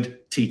good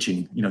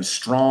teaching,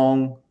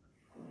 strong,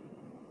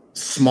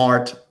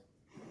 smart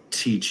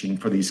teaching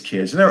for these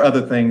kids. And there are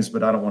other things,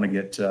 but I don't want to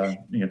get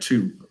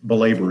too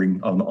belaboring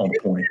on the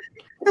point.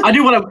 I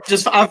do want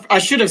to I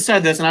should have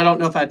said this, and I don't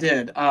know if I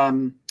did.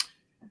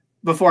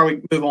 Before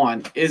we move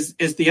on, is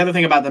the other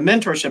thing about the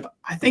mentorship.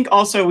 I think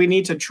also we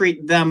need to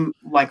treat them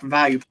like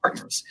valued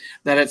partners,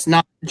 that it's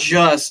not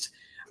just,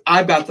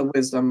 I've got the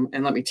wisdom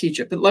and let me teach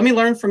it, but let me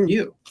learn from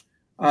you.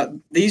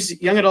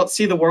 These young adults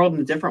see the world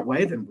in a different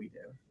way than we do.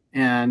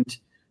 And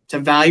to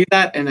value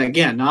that, and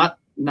again,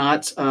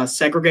 not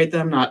segregate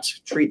them, not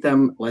treat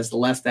them as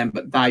less than,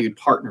 but valued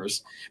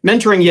partners.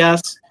 Mentoring,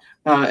 yes,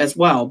 as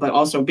well, but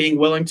also being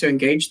willing to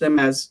engage them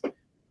as,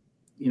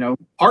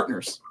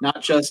 partners,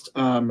 not just,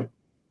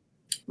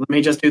 let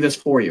me just do this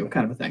for you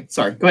kind of a thing.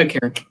 Sorry. Go ahead,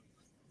 Karen.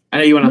 I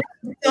know you want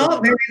to. It's all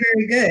very,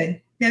 very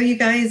good. Now, you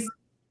guys,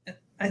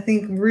 I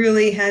think,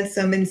 really had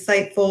some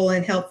insightful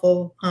and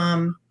helpful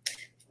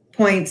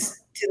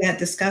points to that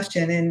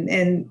discussion.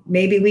 And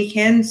maybe we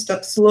can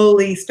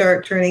slowly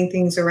start turning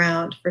things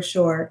around for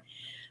sure.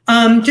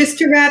 Just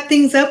to wrap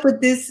things up with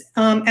this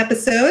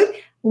episode,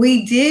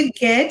 we did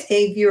get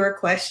a viewer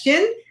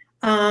question.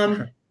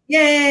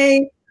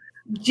 Yay.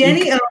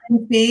 Jenny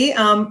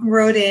ONC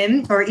wrote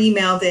in or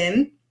emailed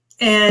in,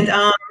 and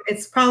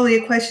it's probably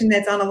a question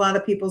that's on a lot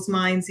of people's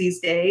minds these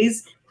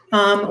days.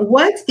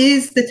 What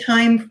is the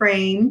time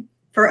frame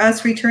for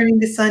us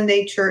returning to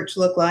Sunday church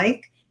look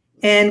like?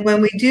 And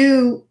when we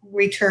do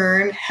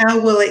return, how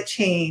will it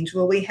change?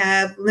 Will we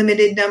have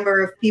limited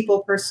number of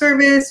people per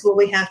service? Will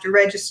we have to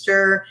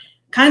register?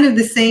 Kind of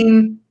the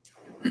same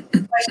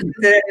questions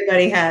that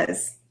everybody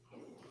has.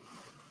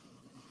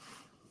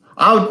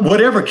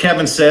 Whatever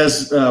Kevin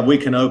says we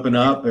can open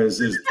up is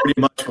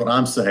pretty much what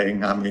I'm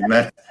saying. I mean,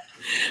 that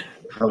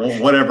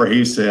whatever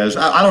he says.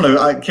 I don't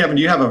know. Kevin,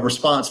 do you have a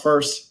response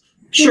first?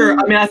 Sure.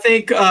 I mean, I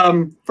think,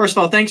 first of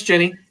all, thanks,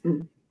 Jenny.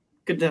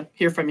 Good to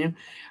hear from you.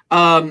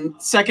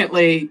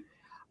 Secondly,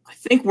 I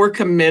think we're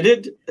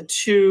committed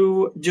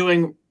to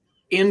doing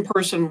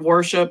in-person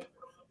worship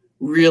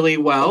really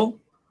well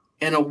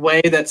in a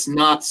way that's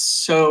not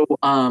so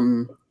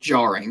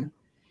jarring.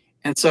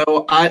 And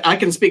so I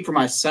can speak for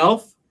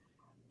myself.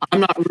 I'm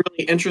not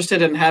really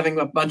interested in having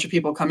a bunch of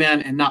people come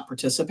in and not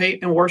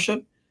participate in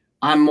worship.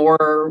 I'm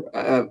more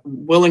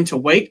willing to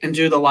wait and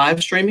do the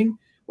live streaming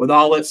with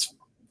all its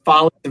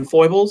follies and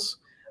foibles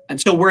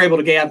until we're able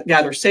to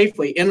gather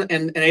safely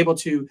and able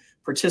to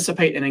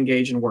participate and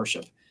engage in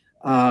worship.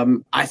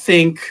 I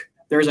think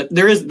there is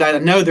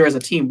a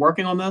team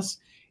working on this,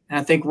 and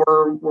I think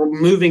we're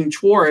moving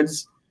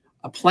towards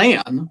a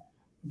plan.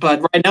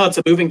 But right now, it's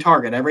a moving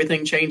target.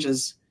 Everything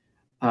changes.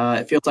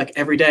 It feels like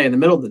every day in the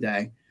middle of the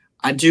day.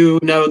 I do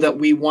know that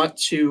we want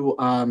to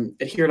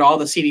adhere to all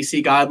the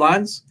CDC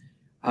guidelines.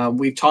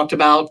 We've talked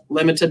about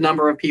limited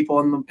number of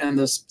people in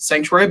this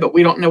sanctuary, but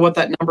we don't know what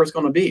that number is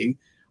going to be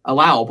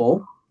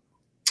allowable,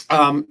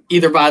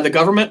 either by the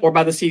government or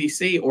by the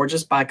CDC or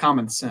just by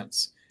common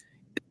sense.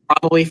 It's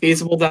probably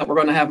feasible that we're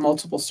going to have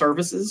multiple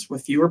services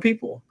with fewer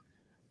people.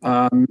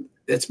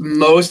 It's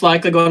most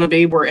likely going to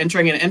be we're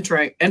entering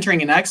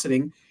and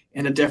exiting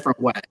in a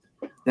different way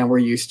than we're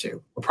used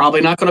to. We're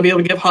probably not going to be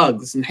able to give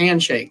hugs and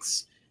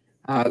handshakes.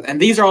 And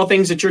these are all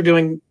things that you're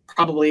doing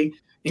probably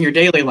in your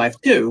daily life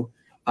too,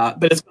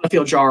 but it's going to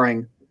feel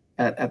jarring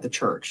at the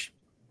church.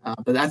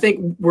 But I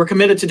think we're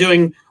committed to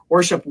doing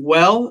worship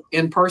well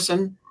in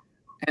person,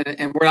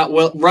 and we're not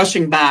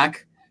rushing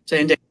back to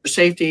endanger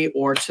safety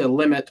or to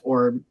limit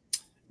or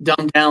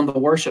dumb down the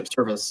worship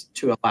service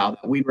to allow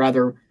that. We'd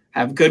rather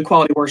have good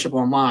quality worship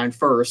online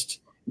first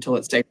until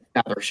it's safe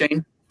to gather.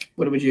 Shane,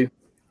 what would you?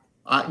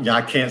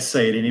 I can't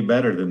say it any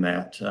better than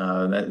that.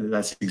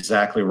 That's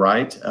exactly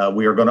right.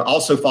 We are going to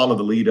also follow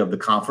the lead of the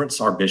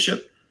conference, our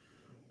bishop.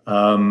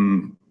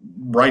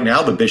 Right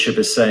now, the bishop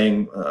is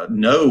saying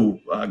no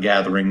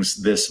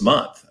gatherings this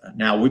month.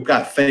 Now, we've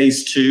got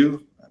phase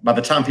 2. By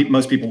the time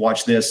most people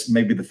watch this,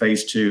 maybe the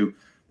phase 2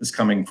 this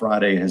coming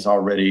Friday has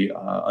already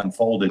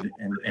unfolded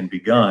and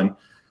begun.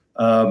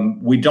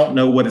 We don't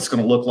know what it's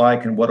going to look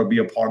like and what will be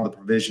a part of the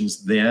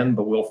provisions then,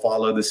 but we'll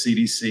follow the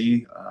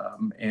CDC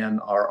and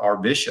our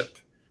bishop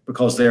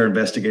because they're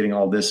investigating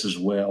all this as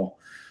well.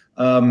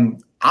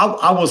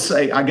 I will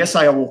say, I guess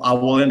I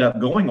will end up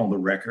going on the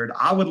record.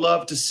 I would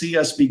love to see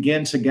us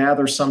begin to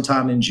gather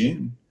sometime in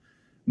June,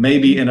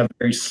 maybe in a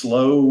very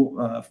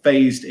slow,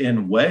 phased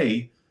in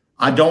way.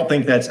 I don't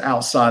think that's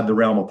outside the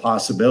realm of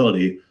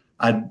possibility.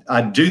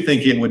 I do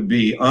think it would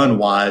be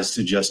unwise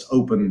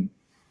to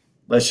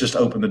let's just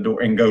open the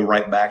door and go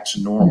right back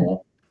to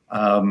normal.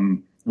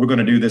 We're going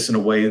to do this in a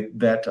way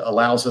that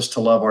allows us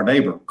to love our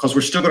neighbor, because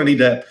we're still going to need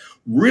to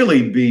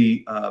really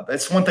be,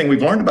 that's one thing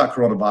we've learned about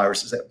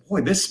coronavirus is that,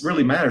 boy, this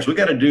really matters. We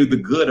got to do the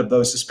good of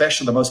those,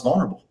 especially the most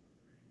vulnerable,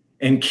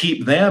 and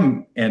keep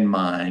them in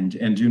mind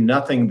and do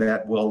nothing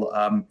that will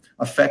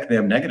affect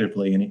them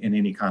negatively in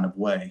any kind of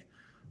way.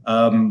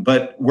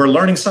 But we're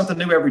learning something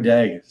new every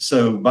day.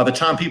 So by the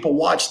time people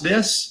watch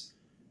this,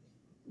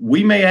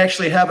 we may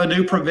actually have a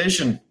new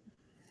provision.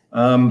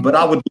 But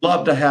I would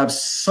love to have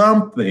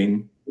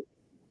something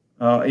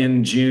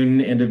in June,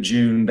 end of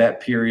June, that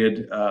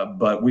period.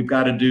 But we've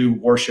got to do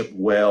worship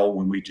well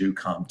when we do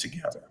come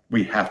together.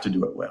 We have to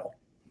do it well.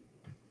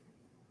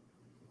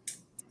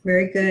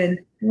 Very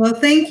good. Well,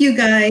 thank you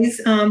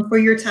guys for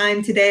your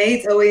time today.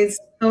 It's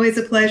always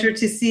a pleasure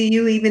to see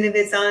you, even if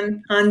it's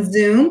on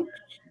Zoom.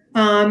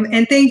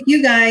 And thank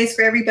you guys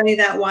for everybody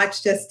that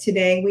watched us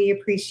today. We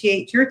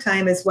appreciate your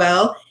time as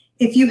well.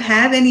 If you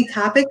have any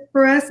topics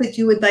for us that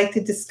you would like to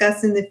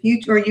discuss in the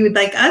future, or you would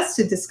like us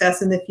to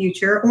discuss in the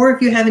future, or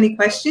if you have any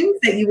questions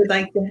that you would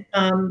like to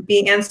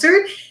be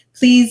answered,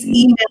 please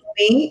email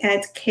me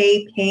at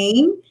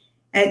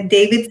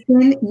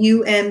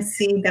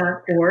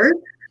kpayne@davidsonumc.org.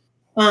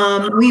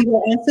 We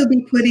will also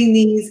be putting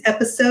these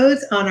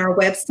episodes on our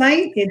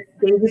website. It's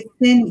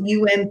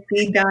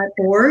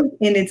davidsonumc.org,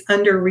 and it's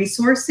under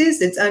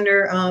resources. It's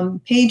under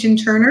Page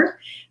and Turner.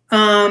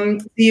 So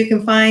you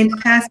can find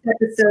past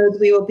episodes.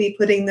 We will be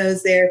putting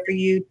those there for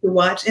you to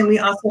watch. And we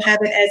also have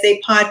it as a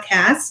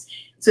podcast.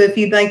 So if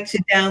you'd like to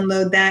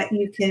download that,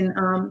 you can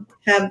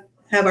have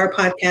our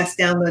podcast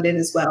downloaded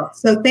as well.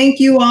 So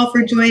thank you all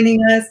for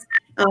joining us.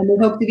 We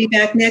hope to be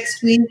back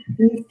next week.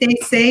 Please stay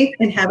safe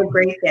and have a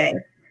great day.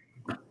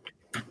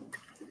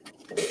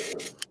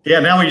 Yeah,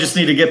 now we just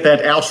need to get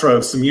that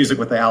outro, some music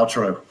with the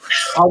outro.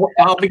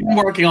 I'll be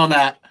working on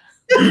that.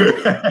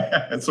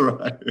 That's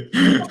right.